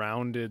shaved and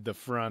rounded the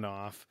front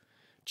off.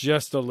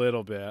 Just a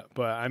little bit.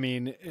 But,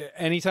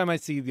 anytime I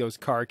see those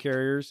car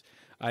carriers,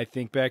 I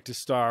think back to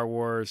Star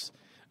Wars,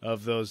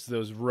 of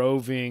those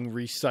roving,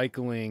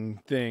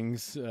 recycling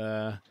things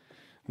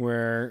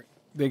where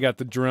they got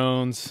the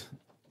drones,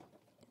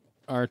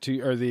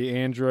 R2, or the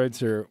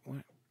androids, or,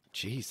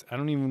 jeez, I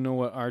don't even know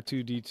what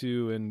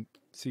R2-D2 and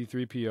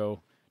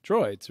C-3PO,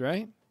 droids,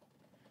 right?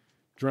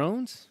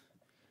 Drones?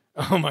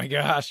 Oh my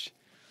gosh.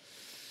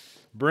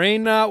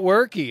 Brain not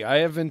worky. I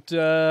haven't...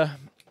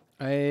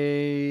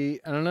 I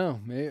don't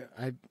know. Maybe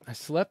I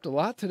slept a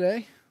lot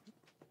today.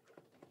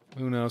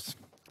 Who knows?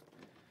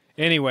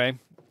 Anyway,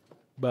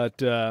 but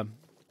so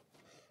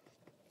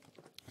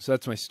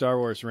that's my Star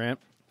Wars rant.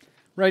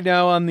 Right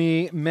now on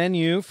the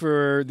menu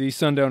for the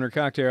Sundowner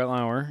Cocktail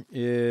Hour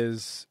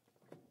is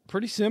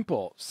pretty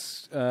simple.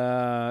 It's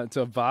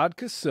a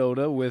vodka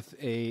soda with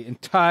an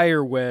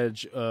entire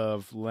wedge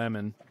of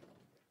lemon.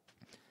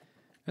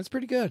 That's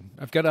pretty good.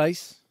 I've got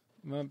ice.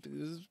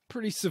 It's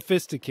pretty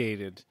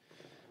sophisticated.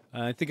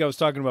 I think I was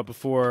talking about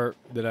before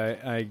that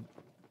I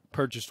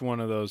purchased one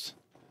of those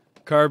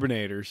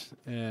carbonators,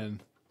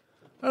 and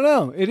I don't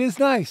know, it is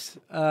nice.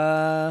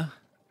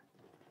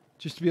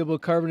 Just to be able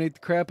to carbonate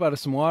the crap out of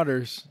some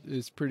waters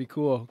is pretty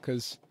cool,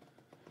 because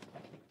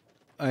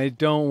I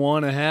don't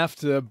want to have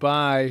to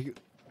buy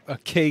a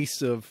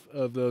case of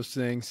those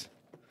things.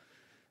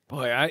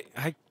 Boy,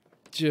 I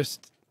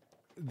just,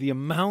 the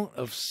amount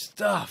of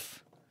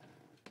stuff,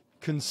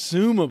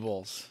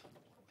 consumables,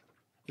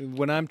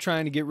 when I'm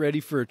trying to get ready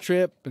for a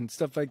trip and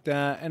stuff like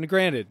that. And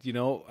granted, I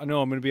know I'm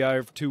going to be out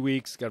here for 2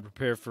 weeks. Got to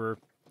prepare for,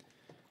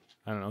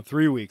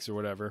 3 weeks or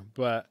whatever.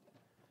 But,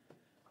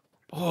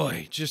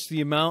 boy, just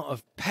the amount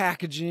of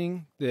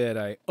packaging that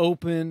I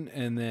open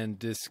and then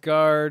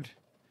discard.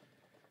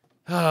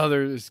 Oh,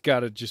 there's got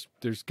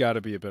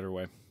to be a better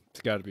way. It's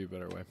got to be a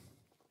better way.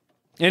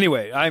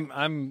 Anyway,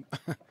 I'm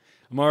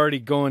already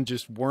going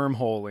just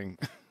wormholing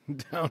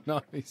down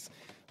all these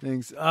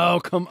things. Oh,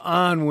 come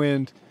on,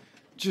 wind.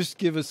 Just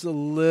give us a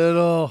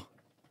little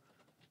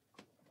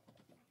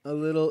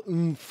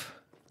oomph.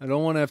 I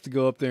don't want to have to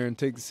go up there and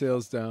take the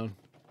sails down.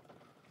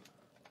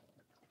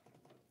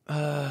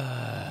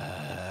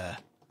 That's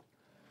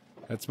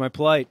my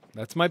plight.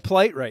 That's my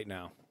plight right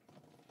now.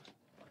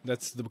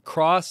 That's the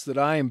cross that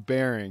I am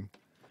bearing,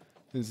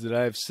 is that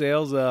I have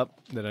sails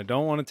up that I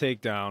don't want to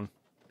take down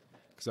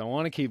because I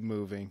want to keep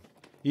moving.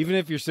 Even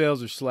if your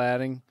sails are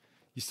slatting,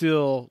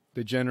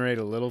 they generate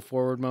a little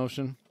forward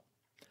motion.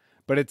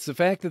 But it's the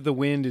fact that the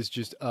wind is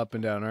just up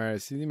and down. All right, I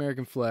see the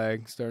American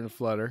flag starting to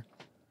flutter.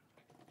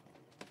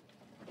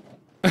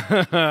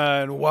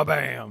 And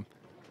wha-bam!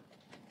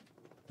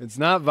 It's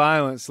not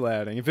violent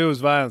slatting. If it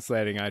was violent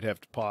slatting, I'd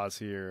have to pause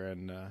here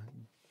and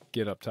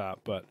get up top.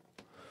 But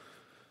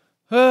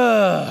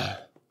I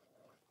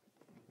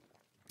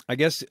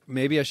guess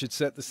maybe I should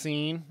set the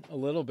scene a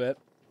little bit.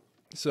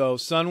 So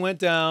sun went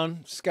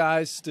down.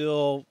 Sky's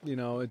still,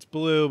 it's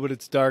blue, but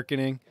it's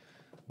darkening.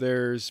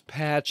 There's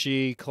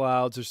patchy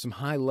clouds. There's some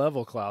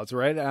high-level clouds.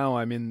 Right now,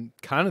 I'm in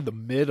kind of the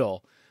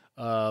middle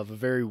of a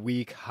very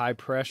weak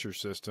high-pressure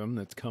system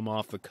that's come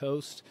off the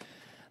coast,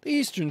 the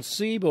eastern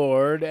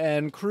seaboard,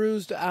 and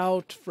cruised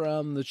out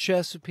from the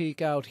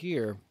Chesapeake out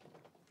here.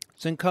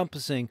 It's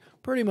encompassing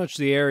pretty much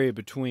the area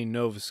between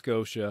Nova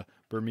Scotia,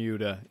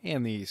 Bermuda,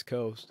 and the East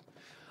Coast.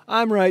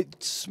 I'm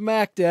right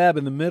smack dab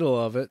in the middle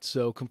of it,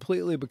 so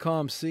completely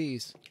becalmed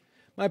seas.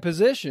 My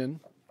position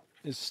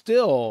is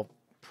still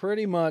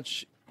pretty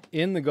much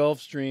in the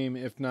Gulf Stream,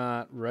 if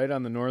not right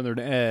on the northern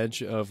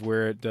edge of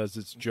where it does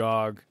its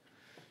jog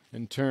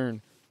and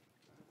turn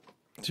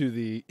to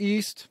the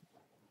east.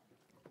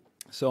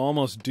 So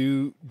almost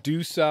due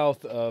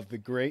south of the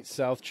Great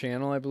South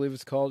Channel, I believe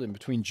it's called, in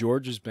between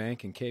George's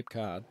Bank and Cape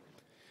Cod.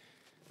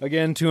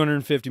 Again,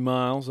 250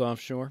 miles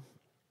offshore.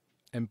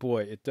 And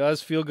boy, it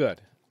does feel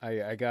good.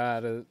 I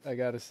gotta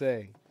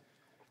say,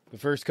 the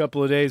first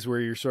couple of days where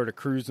you're sort of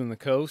cruising the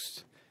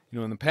coast,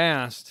 in the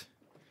past,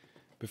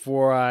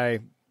 before I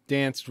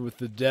danced with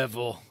the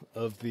devil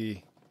of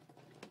the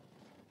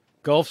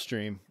Gulf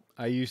Stream,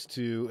 I used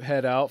to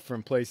head out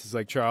from places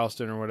like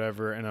Charleston or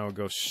whatever, and I would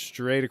go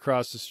straight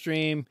across the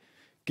stream,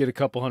 get a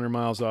couple hundred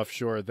miles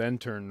offshore, then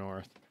turn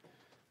north.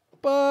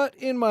 But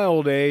in my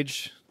old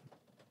age,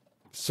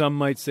 some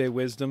might say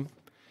wisdom,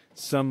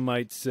 some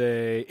might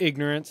say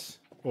ignorance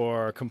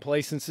or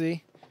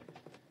complacency,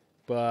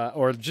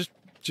 or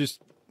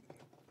just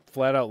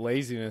flat out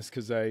laziness,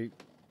 because I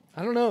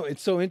don't know,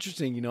 it's so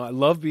interesting. I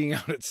love being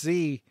out at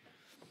sea,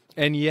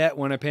 and yet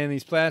when I plan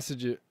these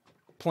passages,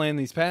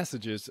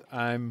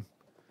 I'm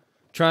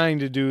trying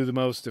to do the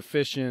most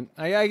efficient.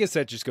 I guess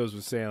that just goes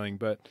with sailing,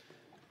 but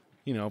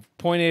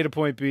point A to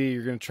point B,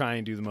 you're going to try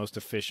and do the most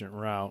efficient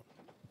route,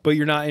 but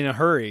you're not in a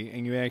hurry,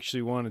 and you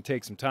actually want to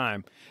take some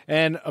time.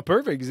 And a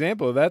perfect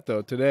example of that,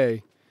 though,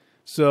 today.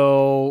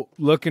 So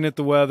looking at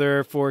the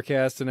weather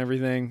forecast and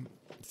everything,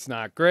 it's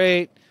not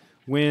great.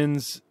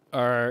 Winds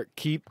are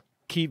keep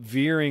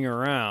veering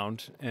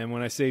around, and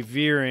when I say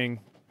veering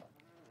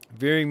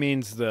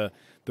means the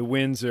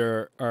winds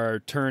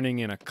are turning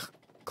in a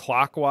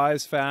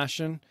clockwise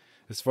fashion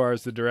as far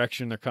as the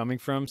direction they're coming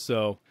from.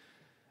 So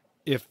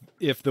if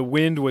the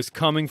wind was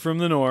coming from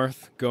the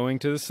north going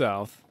to the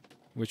south,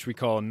 which we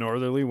call a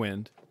northerly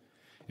wind,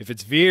 if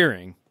it's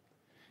veering,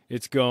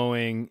 it's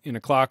going in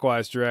a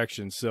clockwise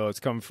direction. So it's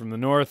coming from the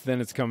north,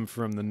 then it's coming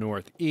from the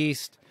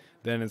northeast,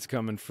 then it's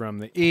coming from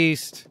the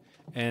east,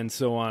 and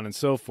so on and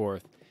so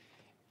forth.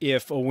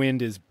 If a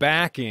wind is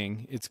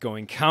backing, it's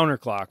going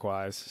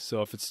counterclockwise.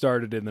 So if it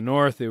started in the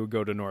north, it would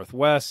go to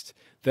northwest,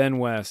 then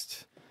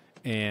west,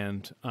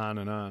 and on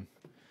and on.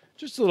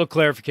 Just a little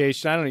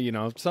clarification. I don't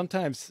know,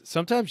 sometimes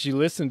you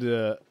listen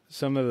to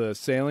some of the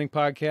sailing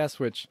podcasts,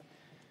 which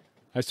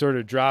I sort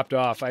of dropped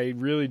off. I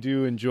really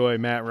do enjoy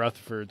Matt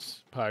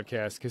Rutherford's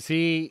podcast, because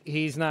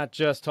he's not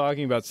just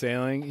talking about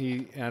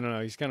sailing. I don't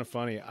know, he's kind of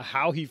funny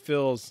how he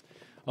feels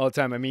all the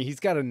time. I mean, he's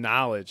got a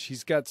knowledge.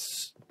 He's got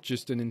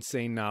just an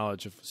insane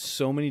knowledge of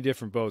so many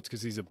different boats,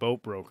 because he's a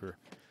boat broker.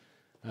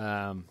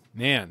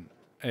 Man,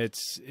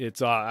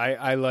 it's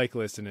I like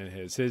listening to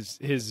his. His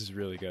is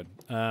really good.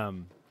 Boy,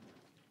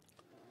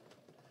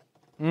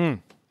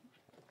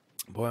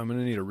 I'm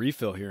gonna need a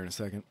refill here in a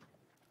second.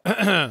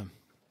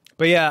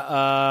 But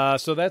yeah,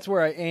 so that's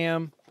where I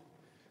am.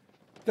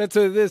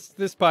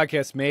 This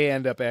podcast may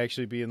end up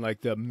actually being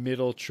like the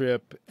middle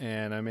trip,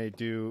 and I may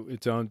do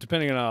its own,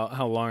 depending on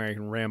how long I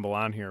can ramble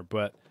on here.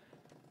 But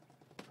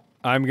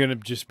I'm gonna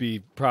just be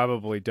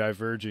probably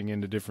diverging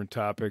into different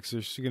topics.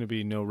 There's gonna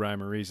be no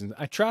rhyme or reason.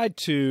 I tried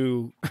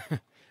to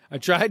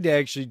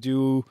actually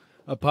do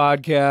a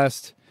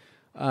podcast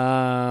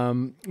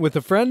with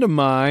a friend of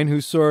mine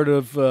who's sort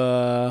of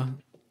I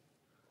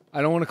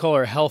don't want to call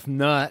her a health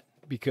nut,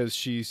 because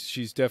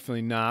she's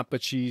definitely not,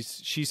 but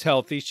she's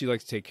healthy. She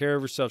likes to take care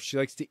of herself. She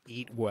likes to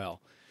eat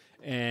well.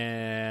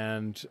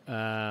 And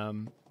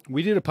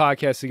we did a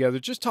podcast together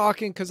just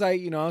talking, because I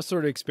was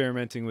sort of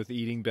experimenting with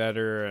eating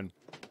better, and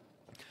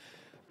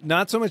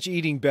not so much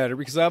eating better,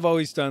 because I've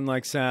always done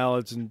like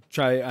salads and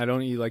I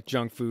don't eat like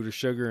junk food or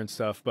sugar and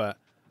stuff, but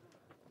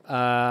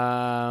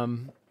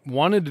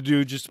wanted to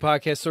do just a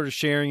podcast sort of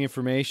sharing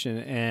information.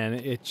 And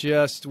it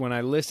just, when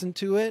I listened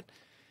to it,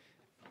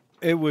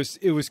 it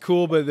was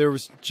cool, but there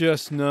was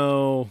just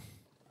no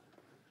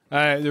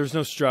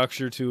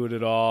structure to it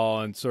at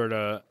all. And sort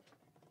of,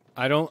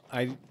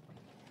 I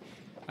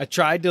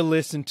tried to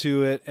listen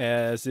to it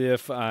as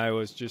if I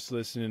was just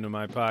listening to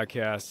my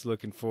podcast,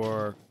 looking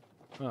for,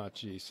 oh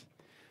geez,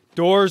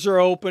 doors are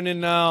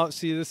opening now.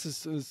 See, this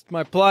is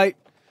my plight.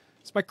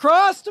 It's my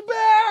cross to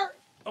bear.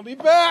 I'll be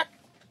back.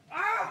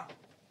 Ah,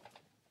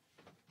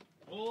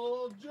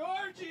 old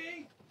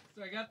Georgie.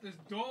 So I got this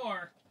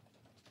door.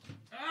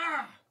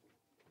 Ah.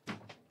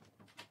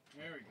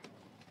 There we go.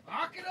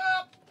 Lock it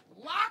up!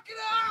 Lock it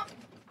up!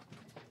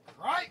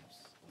 Cripes!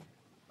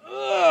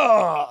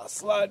 Ugh!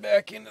 Slide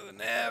back into the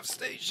nav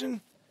station.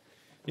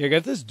 Yeah, I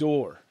got this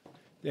door.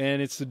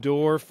 And it's the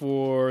door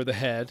for the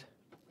head.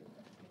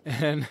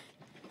 And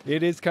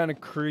it is kind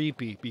of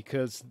creepy,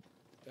 because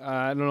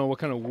I don't know what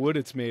kind of wood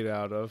it's made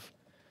out of,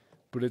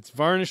 but it's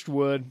varnished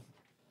wood.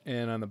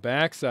 And on the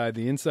back side,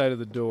 the inside of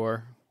the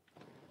door,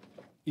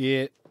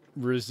 It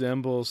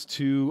resembles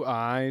two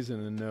eyes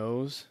and a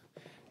nose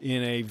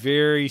in a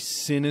very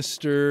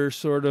sinister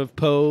sort of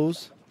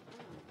pose.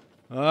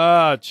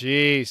 Ah,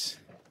 jeez.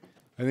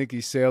 I think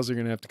these sails are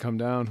going to have to come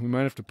down. We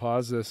might have to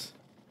pause this.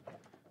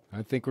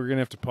 I think we're going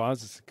to have to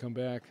pause this and come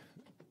back.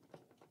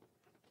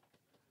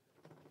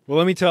 Well,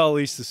 let me tell at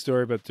least the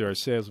story about the door.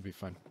 Sails will be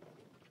fun.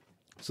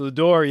 So the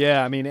door,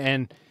 yeah, I mean,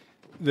 and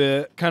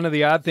the kind of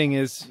the odd thing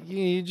is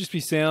you just be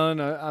sailing.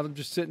 I'm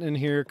just sitting in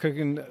here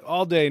cooking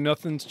all day.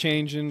 Nothing's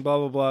changing, blah,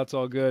 blah, blah. It's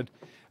all good.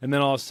 And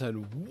then all of a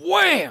sudden,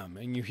 wham,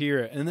 and you hear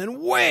it. And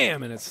then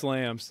wham, and it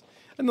slams.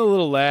 And the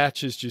little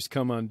latches just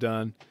come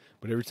undone.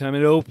 But every time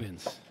it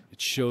opens,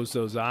 it shows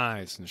those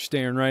eyes, and they're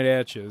staring right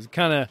at you. It's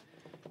kind of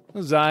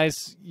those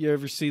eyes, you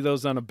ever see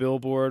those on a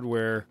billboard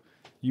where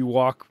you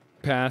walk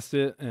past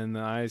it and the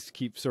eyes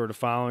keep sort of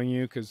following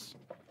you because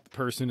the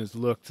person has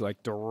looked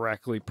like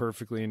directly,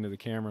 perfectly into the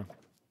camera.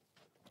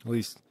 At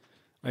least,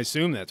 I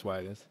assume that's why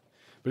it is.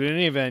 But in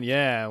any event,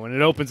 yeah, when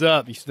it opens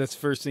up, that's the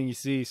first thing you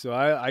see. So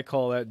I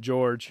call that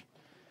George,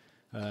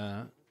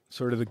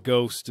 sort of the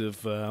ghost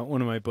of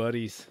one of my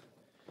buddies.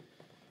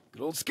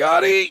 Good old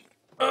Scotty!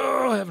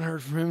 Oh, I haven't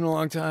heard from him in a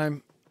long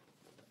time.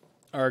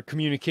 Our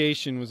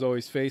communication was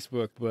always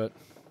Facebook, but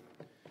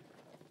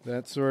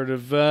that sort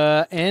of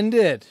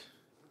ended.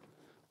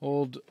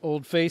 Old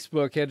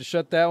Facebook had to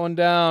shut that one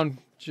down.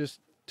 Just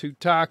too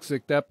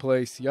toxic, that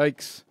place.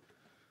 Yikes.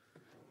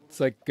 It's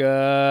like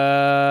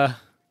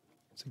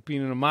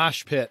being in a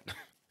mosh pit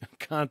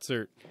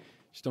concert.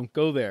 Just don't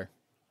go there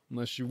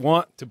unless you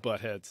want to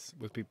butt heads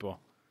with people.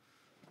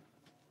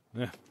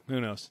 Yeah,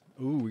 who knows?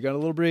 Ooh, we got a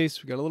little breeze.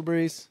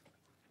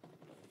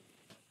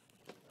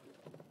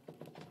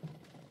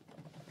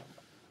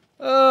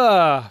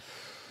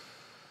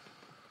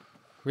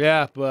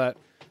 Yeah, but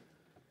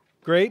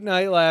great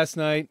night last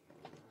night.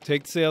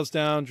 Take the sails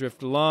down,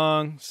 drift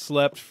along,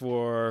 slept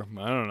for,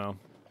 I don't know,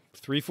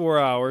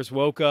 3-4 hours,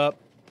 woke up,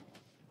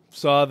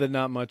 saw that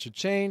not much had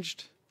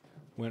changed,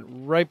 went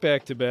right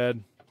back to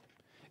bed.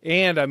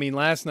 And, I mean,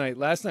 last night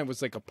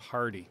was like a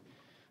party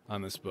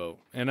on this boat.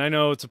 And I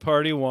know it's a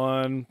party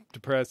one,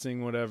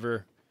 depressing,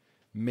 whatever,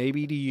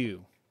 maybe to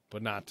you,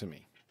 but not to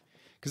me.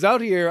 Because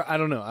out here, I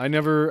don't know. I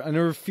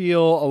never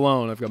feel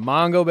alone. I've got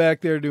Mongo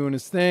back there doing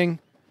his thing.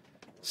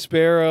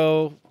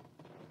 Sparrow.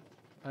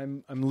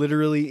 I'm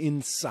literally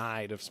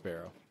inside of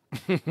Sparrow.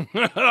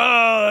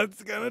 Oh,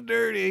 that's kind of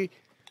dirty.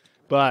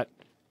 But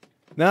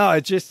no,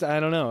 it just, I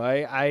don't know.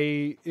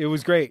 It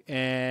was great.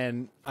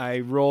 And I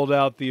rolled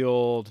out the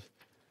old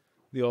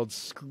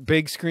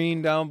big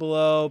screen down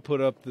below, put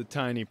up the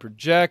tiny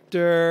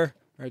projector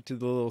right to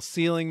the little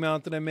ceiling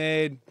mount that I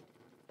made.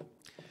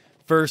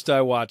 First,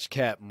 I watched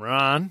Captain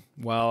Ron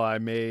while I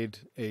made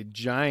a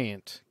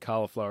giant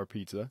cauliflower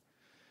pizza.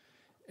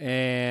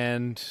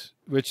 And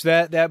which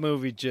that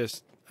movie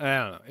just, I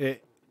don't know.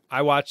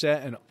 I watched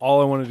that and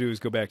all I want to do is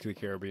go back to the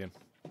Caribbean.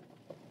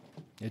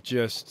 It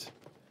just,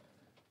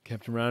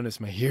 Captain Ron is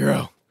my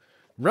hero.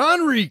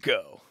 Ron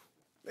Rico.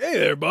 Hey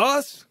there,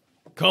 boss.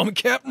 Call me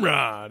Captain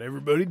Ron.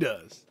 Everybody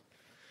does.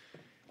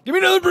 Give me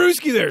another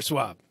brewski there,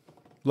 Swap.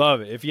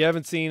 Love it. If you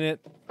haven't seen it,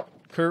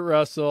 Kurt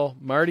Russell,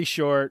 Marty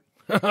Short.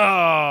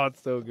 Oh,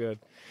 it's so good.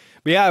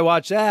 But yeah, I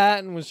watched that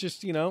and was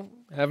just,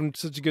 having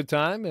such a good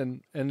time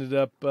and ended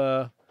up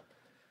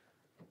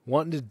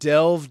wanting to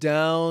delve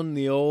down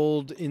the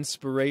old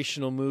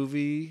inspirational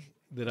movie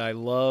that I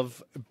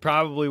love.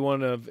 Probably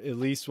at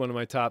least one of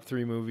my top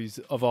 3 movies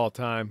of all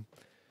time,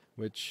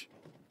 which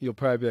you'll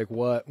probably be like,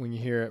 what, when you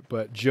hear it?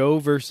 But Joe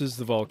versus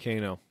the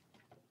Volcano.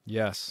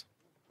 Yes.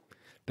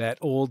 That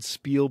old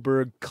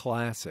Spielberg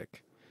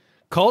classic.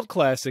 Cult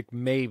classic,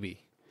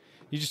 maybe.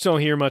 You just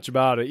don't hear much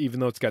about it, even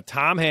though it's got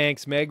Tom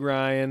Hanks, Meg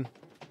Ryan.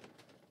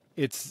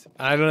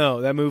 I don't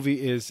know. That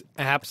movie is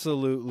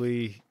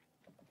absolutely,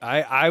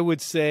 I would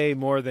say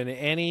more than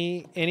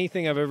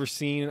anything I've ever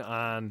seen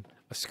on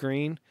a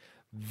screen,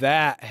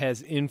 that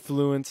has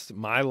influenced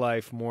my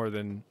life more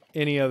than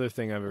any other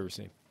thing I've ever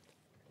seen.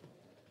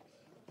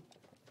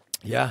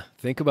 Yeah,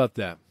 think about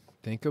that.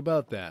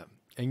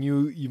 And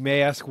you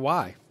may ask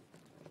why.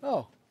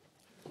 Oh,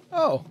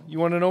 you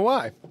want to know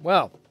why?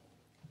 Well,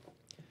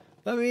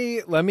 let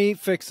me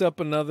fix up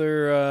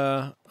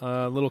another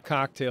little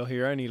cocktail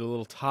here. I need a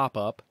little top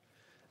up.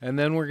 And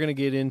then we're going to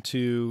get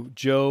into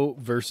Joe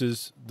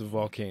versus the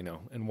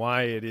Volcano and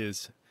why it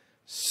is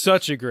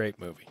such a great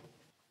movie.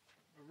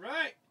 All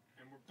right,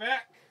 and we're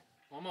back.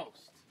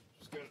 Almost.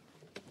 Just going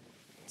to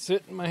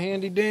sit in my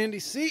handy dandy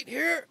seat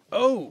here.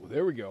 Oh,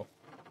 there we go.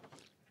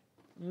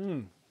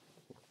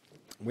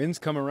 Wind's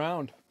come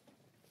around.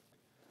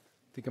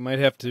 I think I might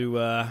have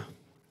to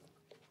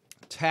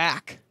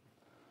tack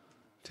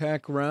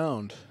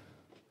around.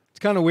 It's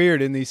kind of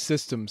weird in these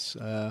systems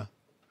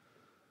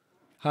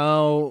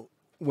how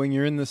when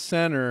you're in the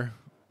center,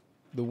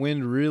 the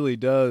wind really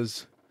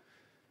does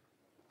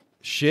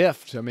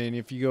shift. I mean,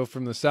 if you go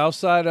from the south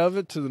side of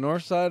it to the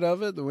north side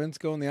of it, the wind's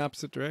going the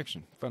opposite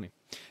direction. Funny.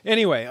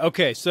 Anyway,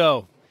 okay,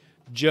 so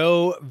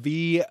Joe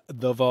v.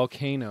 the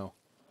Volcano.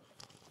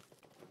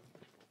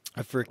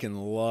 I freaking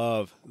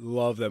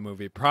love that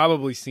movie.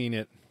 Probably seen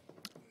it,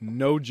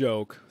 no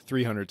joke,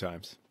 300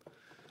 times.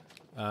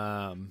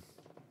 I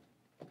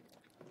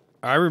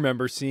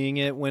remember seeing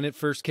it when it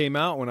first came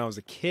out when I was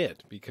a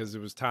kid because it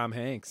was Tom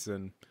Hanks,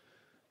 and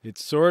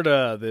it's sort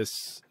of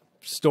this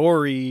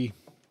story,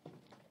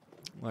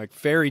 like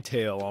fairy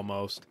tale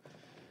almost.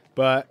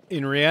 But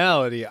in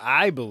reality,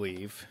 I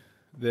believe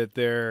that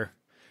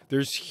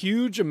there's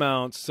huge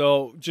amounts.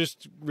 So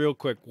just real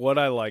quick, what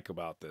I like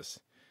about this,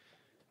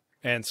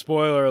 and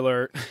spoiler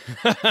alert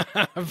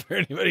for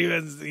anybody who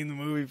hasn't seen the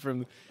movie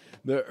from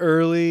the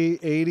early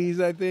 80s,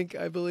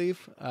 I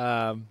believe.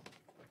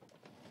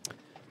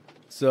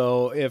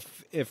 So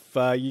if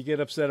you get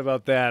upset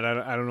about that,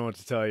 I don't know what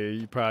to tell you.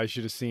 You probably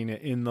should have seen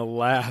it in the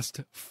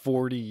last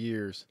 40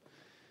 years.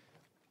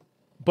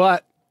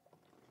 But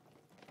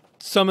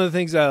some of the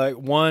things I like,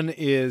 one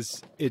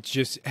is it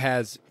just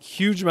has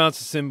huge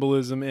amounts of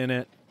symbolism in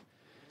it,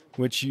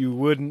 which you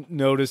wouldn't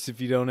notice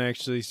if you don't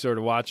actually sort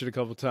of watch it a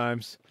couple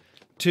times.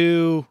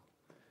 Two,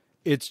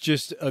 it's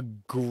just a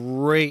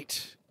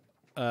great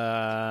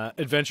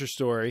adventure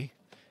story.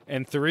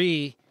 And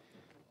three,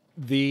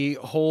 the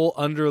whole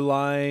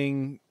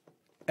underlying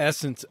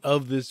essence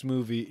of this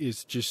movie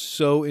is just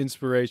so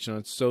inspirational.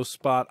 It's so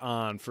spot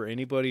on for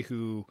anybody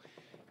who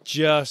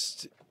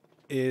just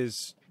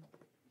is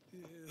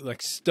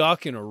like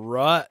stuck in a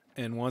rut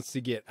and wants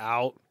to get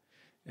out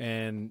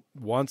and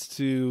wants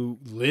to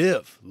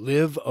live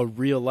a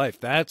real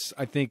life. I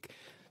think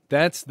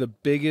that's the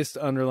biggest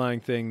underlying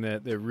thing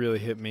that really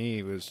hit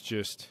me, was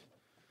just,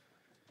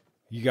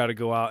 you got to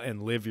go out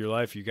and live your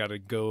life. You got to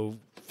go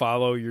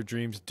follow your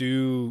dreams,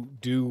 do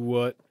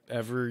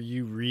whatever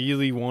you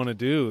really want to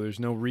do. There's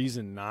no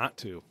reason not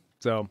to.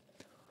 So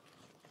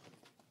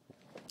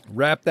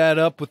wrap that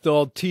up with the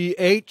old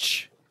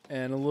TH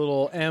and a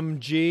little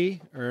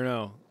MG, or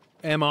no,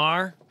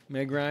 MR,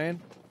 Meg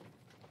Ryan,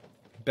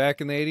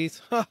 back in the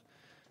 80s. Huh.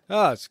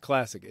 Oh, it's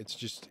classic. It's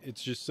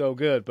just so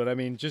good. But I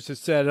mean, just to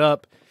set it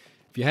up,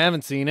 if you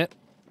haven't seen it,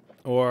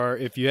 or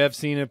if you have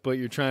seen it but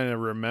you're trying to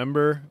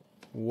remember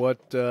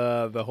what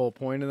the whole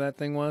point of that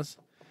thing was,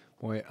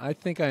 boy, I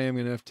think I am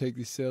going to have to take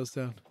these sales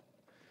down.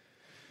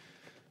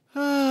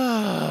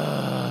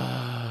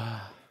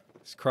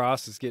 This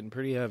cross is getting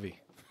pretty heavy.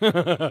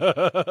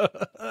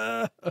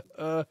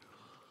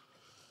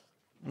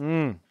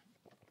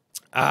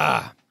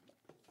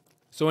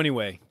 So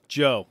anyway,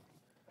 Joe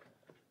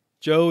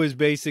is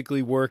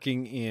basically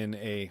working in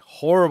a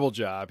horrible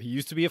job. He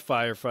used to be a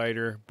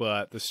firefighter,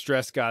 but the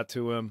stress got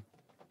to him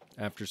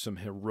after some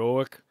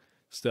heroic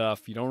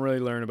stuff. You don't really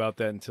learn about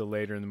that until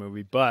later in the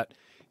movie, but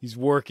he's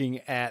working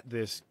at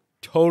this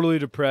totally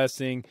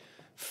depressing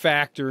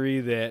factory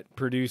that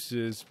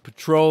produces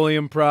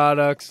petroleum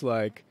products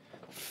like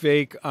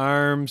fake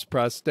arms,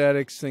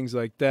 prosthetics, things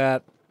like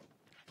that.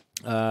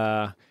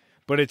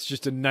 But it's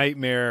just a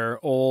nightmare,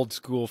 old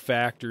school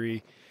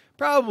factory.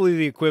 Probably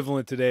the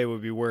equivalent today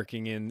would be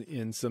working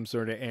in some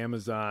sort of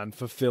Amazon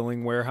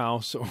fulfilling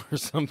warehouse or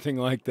something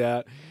like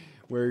that,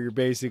 where you're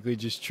basically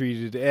just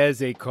treated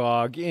as a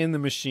cog in the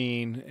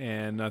machine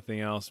and nothing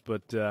else.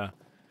 But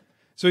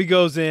so he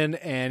goes in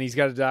and he's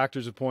got a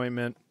doctor's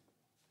appointment,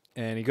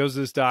 and he goes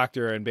to this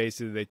doctor, and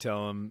basically they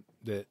tell him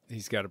that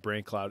he's got a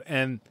brain cloud.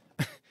 And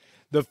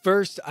the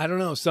first, I don't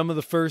know, some of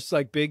the first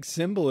like big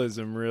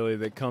symbolism really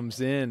that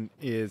comes in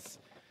is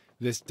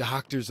this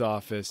doctor's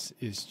office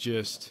is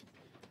just,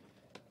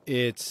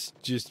 it's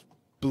just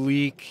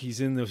bleak. He's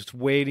in this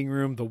waiting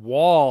room. The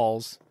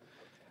walls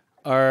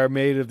are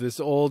made of this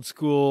old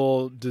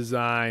school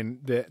design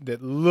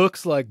that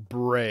looks like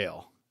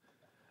Braille.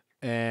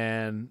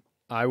 And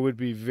I would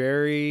be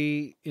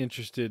very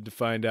interested to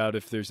find out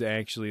if there's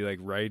actually like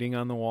writing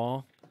on the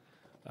wall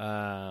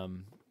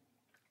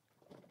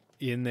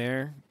in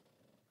there.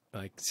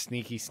 Like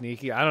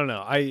sneaky. I don't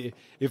know.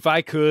 If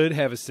I could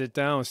have a sit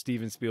down with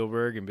Steven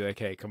Spielberg and be like,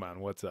 hey, come on,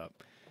 what's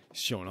up? He's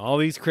showing all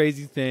these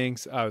crazy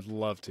things. I would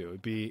love to.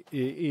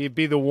 It'd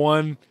be the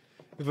one,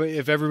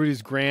 if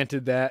everybody's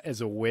granted that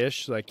as a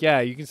wish, like, yeah,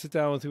 you can sit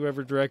down with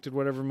whoever directed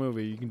whatever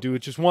movie. You can do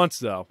it just once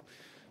though.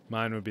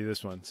 Mine would be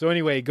this one. So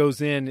anyway, he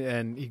goes in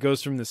and he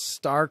goes from this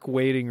stark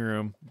waiting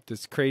room,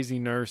 this crazy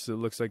nurse that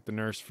looks like the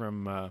nurse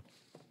from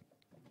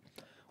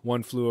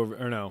One Flew Over,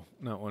 or no,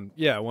 not one.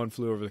 Yeah, One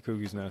Flew Over the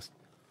Cuckoo's Nest.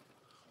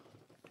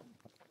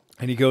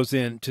 And he goes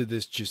into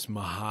this just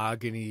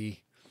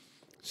mahogany,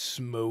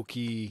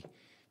 smoky,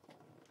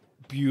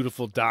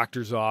 beautiful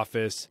doctor's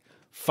office,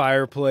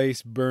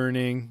 fireplace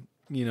burning,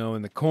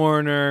 in the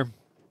corner,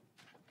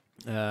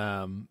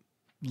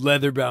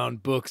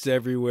 leather-bound books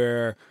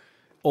everywhere,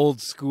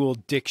 old school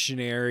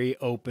dictionary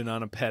open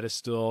on a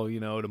pedestal,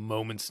 at a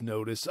moment's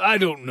notice. I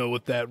don't know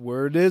what that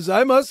word is.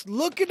 I must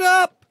look it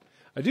up.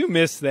 I do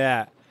miss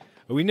that.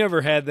 We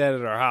never had that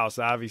at our house,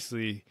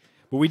 obviously.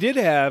 But we did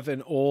have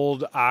an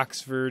old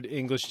Oxford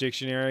English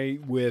dictionary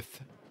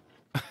with,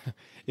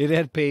 it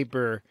had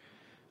paper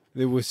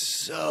that was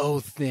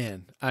so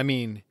thin. I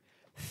mean,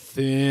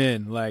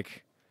 thin,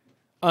 like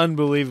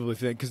unbelievably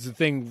thin, because the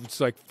thing was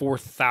like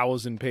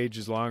 4,000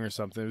 pages long or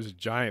something. It was a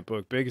giant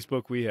book, biggest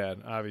book we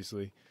had,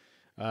 obviously.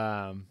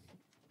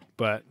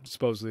 But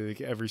supposedly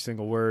like, every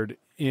single word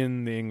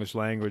in the English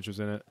language was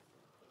in it.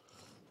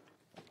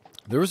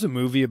 There was a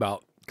movie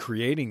about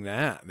creating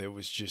that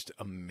was just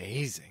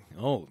amazing.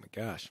 Oh my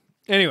gosh.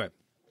 Anyway,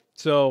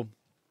 so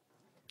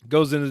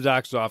goes into the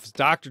doctor's office.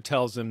 Doctor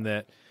tells him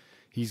that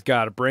he's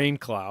got a brain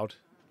cloud,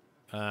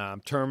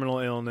 terminal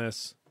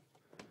illness.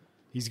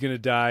 He's going to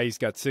die. He's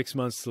got 6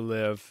 months to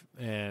live.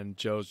 And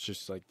Joe's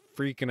just like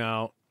freaking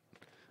out.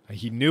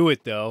 He knew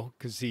it, though,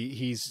 because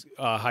he's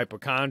a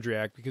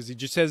hypochondriac, because he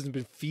just hasn't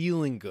been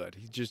feeling good.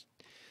 He just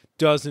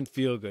doesn't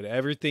feel good.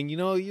 Everything,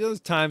 those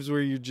times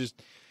where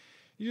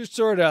you're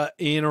sort of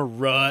in a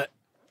rut.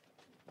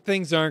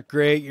 Things aren't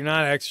great. You're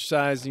not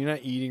exercising. You're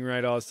not eating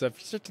right, all that stuff.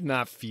 You start to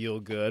not feel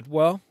good.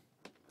 Well,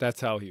 that's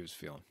how he was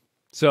feeling.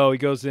 So he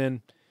goes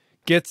in,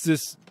 gets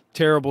this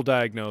terrible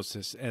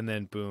diagnosis, and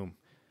then boom.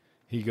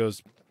 He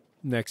goes,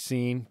 next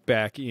scene,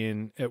 back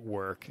in at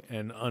work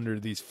and under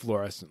these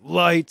fluorescent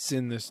lights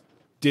in this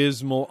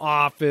dismal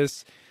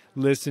office,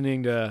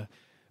 listening to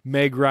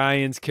Meg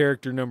Ryan's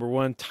character number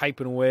 1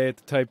 typing away at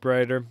the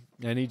typewriter.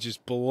 And he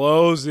just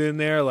blows in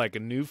there like a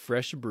new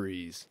fresh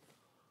breeze.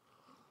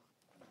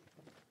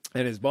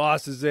 And his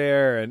boss is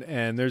there,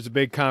 and there's a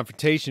big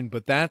confrontation.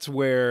 But that's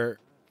where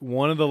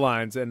one of the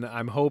lines, and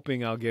I'm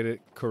hoping I'll get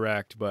it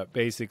correct, but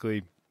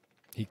basically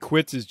he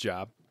quits his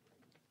job.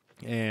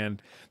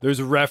 And there's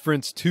a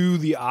reference to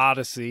the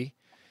Odyssey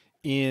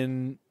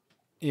in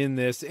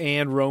this,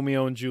 and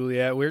Romeo and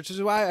Juliet, which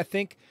is why I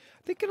think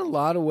in a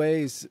lot of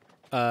ways,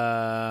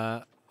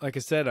 like I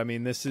said, I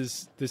mean, this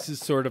is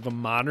sort of a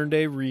modern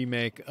day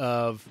remake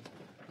of,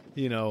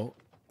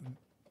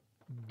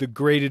 the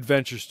great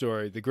adventure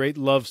story, the great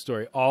love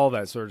story, all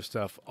that sort of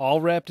stuff,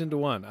 all wrapped into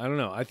one. I don't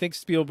know. I think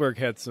Spielberg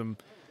had some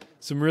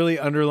really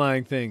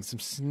underlying things, some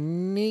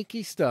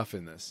sneaky stuff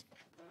in this.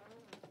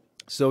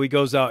 So he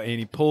goes out and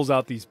he pulls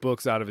out these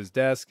books out of his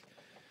desk,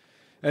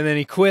 and then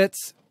he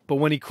quits. But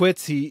when he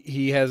quits,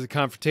 he has a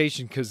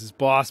confrontation because his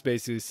boss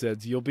basically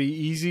says, "You'll be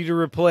easy to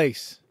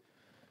replace."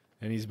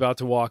 And he's about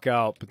to walk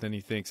out, but then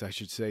he thinks, "I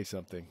should say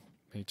something."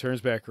 And he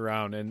turns back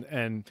around,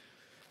 and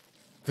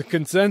the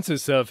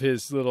consensus of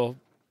his little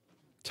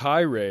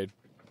tirade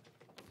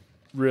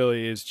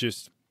really is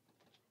just,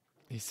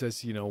 he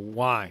says,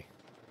 why?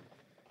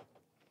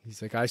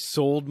 He's like, "I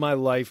sold my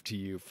life to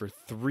you for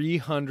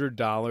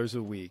 $300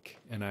 a week,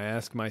 and I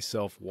ask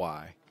myself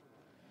why."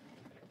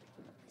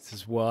 He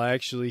says, well,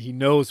 actually, he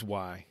knows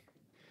why.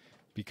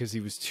 Because he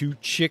was too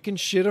chicken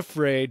shit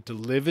afraid to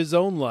live his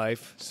own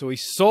life, so he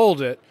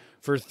sold it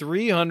for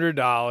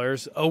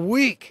 $300 a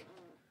week.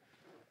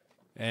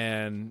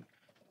 And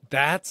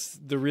that's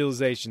the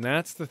realization.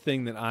 That's the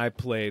thing that I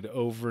played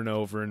over and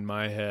over in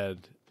my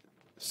head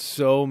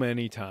so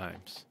many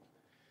times.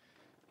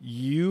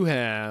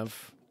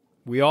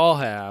 We all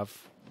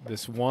have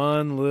this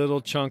one little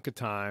chunk of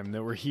time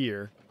that we're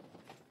here,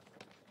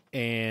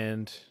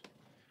 and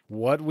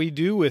what we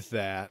do with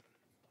that,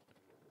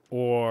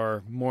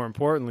 or more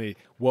importantly,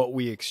 what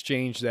we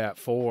exchange that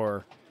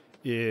for,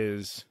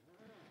 is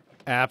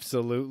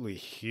absolutely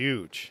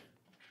huge.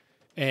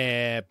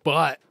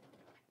 But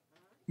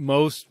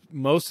most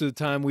of the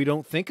time we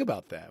don't think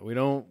about that. We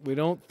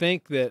don't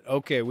think that,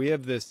 okay, we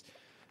have this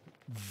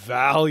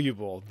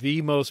valuable,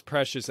 the most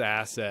precious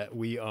asset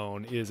we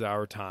own is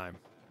our time.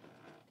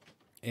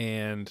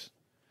 And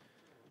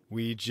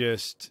we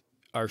just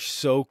are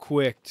so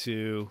quick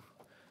to,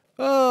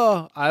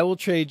 I will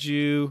trade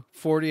you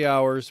 40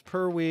 hours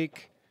per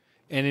week.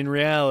 And in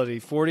reality,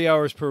 40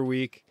 hours per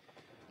week,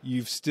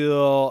 you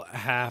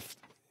have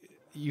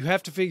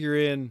to figure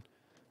in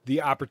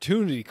the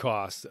opportunity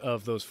cost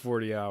of those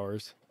 40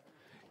 hours.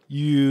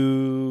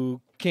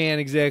 You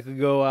can't exactly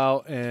go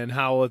out and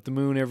howl at the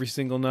moon every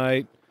single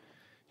night.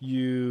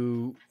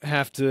 You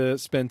have to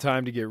spend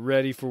time to get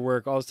ready for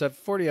work, all this stuff.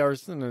 40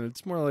 hours,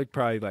 it's more like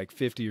probably like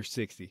 50 or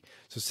 60.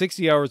 So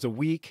 60 hours a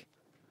week,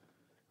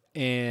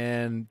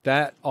 and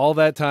all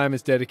that time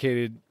is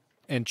dedicated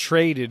and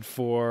traded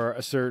for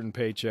a certain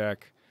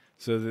paycheck,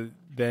 so that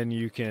then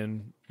you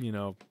can,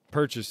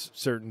 purchase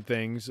certain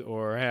things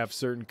or have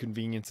certain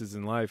conveniences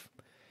in life.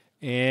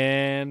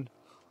 And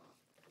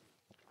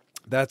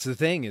that's the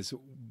thing, is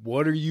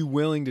what are you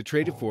willing to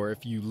trade it for?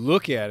 If you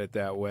look at it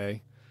that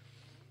way,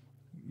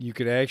 you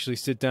could actually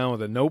sit down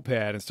with a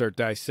notepad and start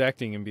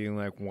dissecting and being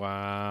like,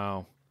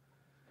 wow.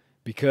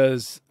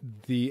 Because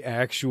the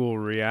actual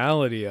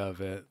reality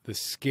of it, the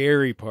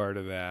scary part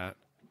of that,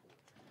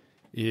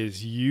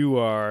 is you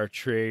are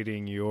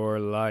trading your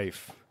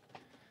life.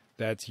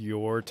 That's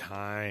your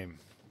time.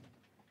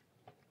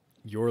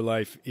 Your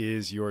life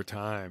is your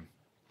time.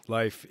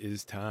 Life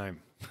is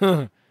time.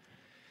 I'm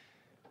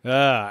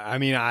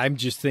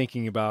just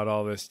thinking about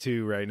all this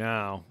too right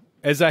now,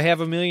 as I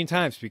have a million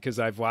times, because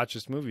I've watched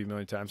this movie a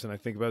million times and I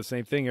think about the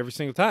same thing every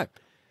single time.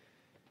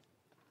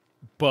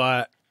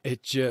 But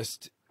it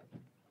just,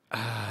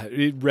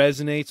 it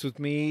resonates with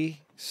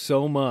me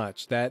so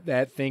much,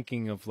 that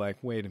thinking of like,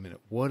 wait a minute,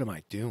 what am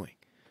I doing?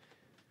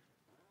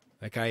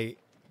 Like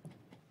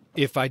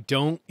if I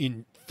don't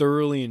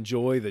thoroughly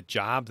enjoy the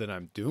job that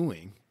I'm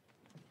doing,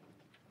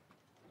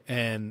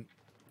 and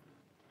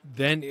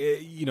then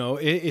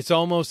it's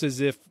almost as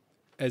if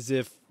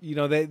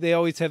they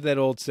always have that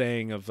old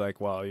saying of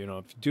like, well, if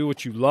you do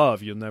what you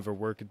love, you'll never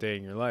work a day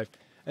in your life.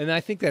 And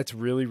I think that's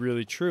really,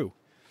 really true,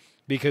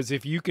 because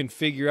if you can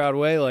figure out a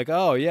way, like,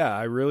 oh yeah,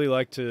 I really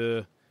like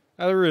to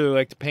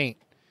paint,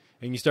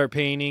 and you start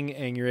painting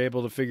and you're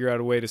able to figure out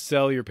a way to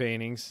sell your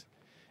paintings,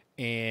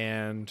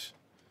 and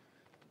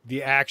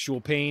the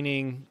actual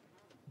painting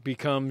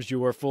becomes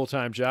your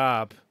full-time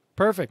job.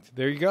 Perfect.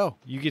 There you go.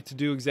 You get to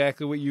do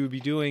exactly what you would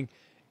be doing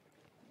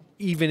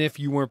even if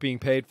you weren't being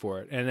paid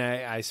for it. And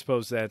I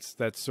suppose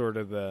that's sort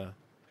of the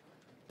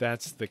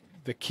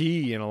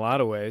key in a lot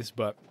of ways,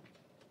 but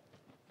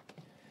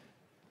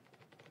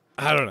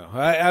I don't know.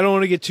 I don't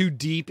want to get too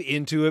deep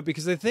into it,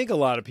 because I think a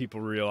lot of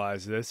people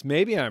realize this.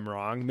 Maybe I'm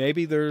wrong.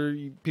 Maybe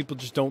people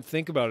just don't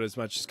think about it as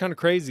much. It's kind of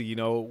crazy.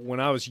 When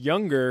I was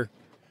younger,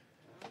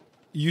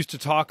 you used to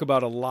talk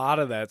about a lot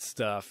of that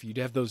stuff. You'd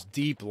have those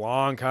deep,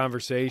 long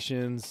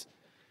conversations,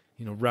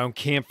 around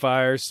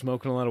campfires,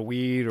 smoking a lot of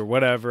weed or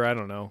whatever. I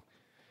don't know.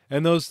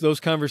 And those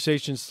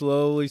conversations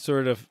slowly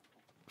sort of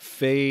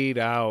fade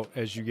out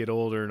as you get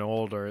older and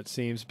older, it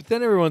seems. But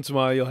then every once in a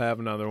while you'll have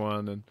another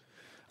one, and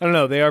I don't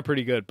know, they are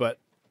pretty good. But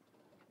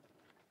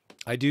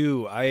I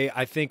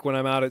think when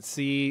I'm out at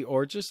sea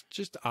or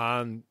just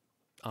on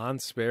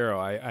Sparrow,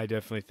 I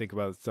definitely think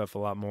about stuff a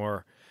lot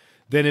more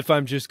than if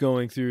I'm just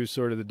going through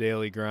sort of the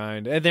daily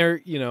grind. And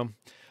there,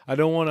 I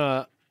don't want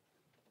to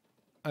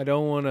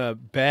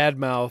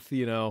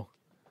badmouth,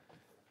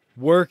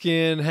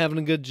 working, having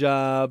a good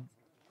job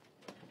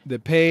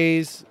that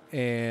pays,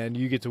 and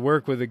you get to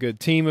work with a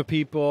good team of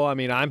people. I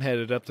mean, I'm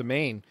headed up to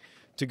Maine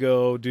to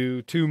go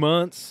do 2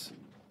 months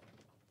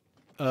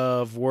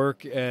of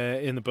work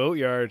in the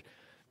boatyard,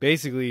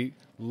 basically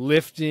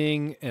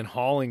lifting and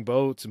hauling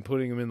boats and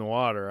putting them in the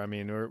water. I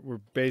mean, we're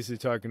basically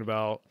talking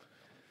about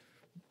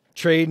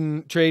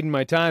trading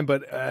my time,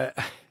 but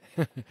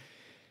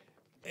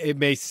it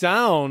may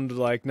sound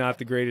like not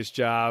the greatest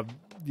job,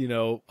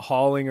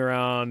 hauling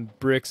around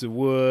bricks of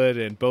wood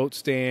and boat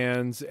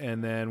stands,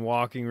 and then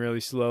walking really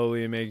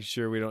slowly and making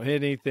sure we don't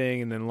hit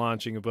anything, and then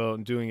launching a boat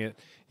and doing it,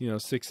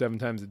 6-7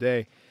 times a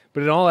day.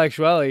 But in all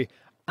actuality,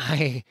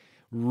 I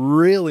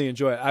really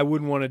enjoy it. I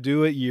wouldn't want to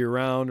do it year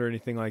round or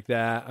anything like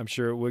that. I'm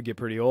sure it would get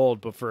pretty old,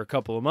 but for a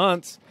couple of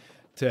months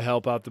to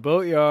help out the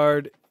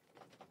boatyard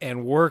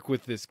and work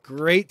with this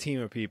great team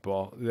of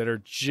people that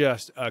are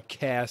just a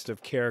cast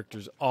of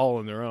characters all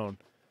on their own,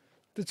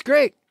 that's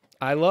great.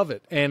 I love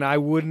it. And I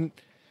wouldn't,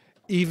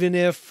 even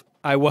if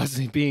I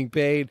wasn't being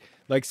paid,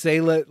 like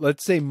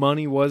let's say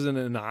money wasn't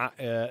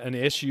an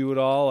issue at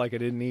all, like I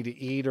didn't need to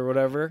eat or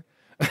whatever,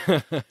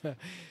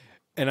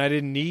 and I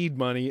didn't need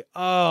money,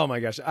 oh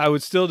my gosh, I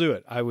would still do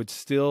it. I would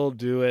still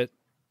do it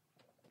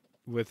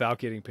without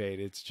getting paid.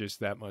 It's just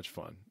that much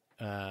fun.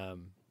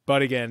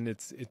 But again,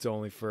 it's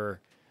only for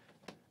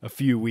a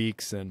few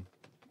weeks, and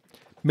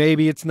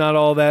maybe it's not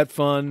all that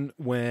fun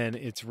when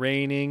it's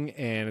raining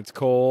and it's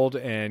cold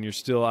and you're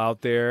still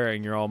out there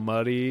and you're all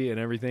muddy and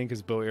everything,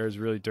 because boatyard is a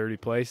really dirty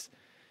place.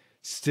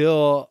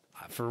 Still,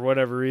 for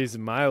whatever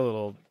reason, my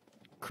little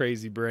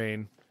crazy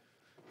brain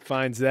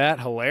finds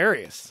that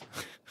hilarious.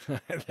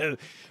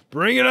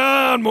 Bring it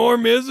on, more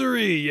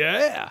misery,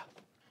 yeah.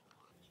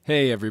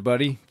 Hey,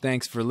 everybody.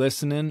 Thanks for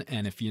listening.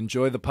 And if you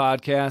enjoy the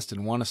podcast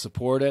and want to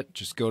support it,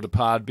 just go to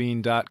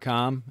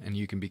podbean.com and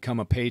you can become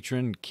a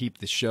patron and keep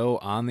the show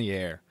on the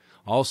air.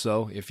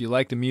 Also, if you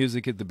like the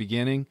music at the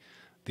beginning,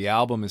 the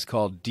album is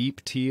called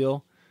Deep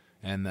Teal,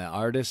 and the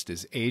artist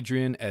is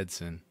Adrian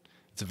Edson.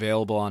 It's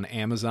available on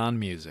Amazon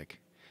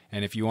Music.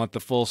 And if you want the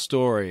full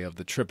story of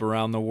the trip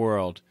around the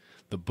world,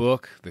 the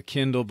book, the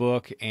Kindle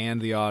book,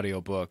 and the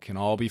audiobook can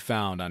all be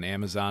found on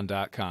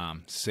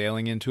Amazon.com.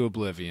 Sailing into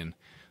Oblivion,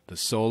 the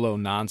solo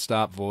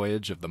nonstop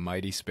voyage of the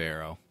Mighty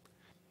Sparrow.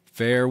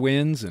 Fair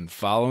winds and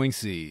following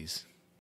seas.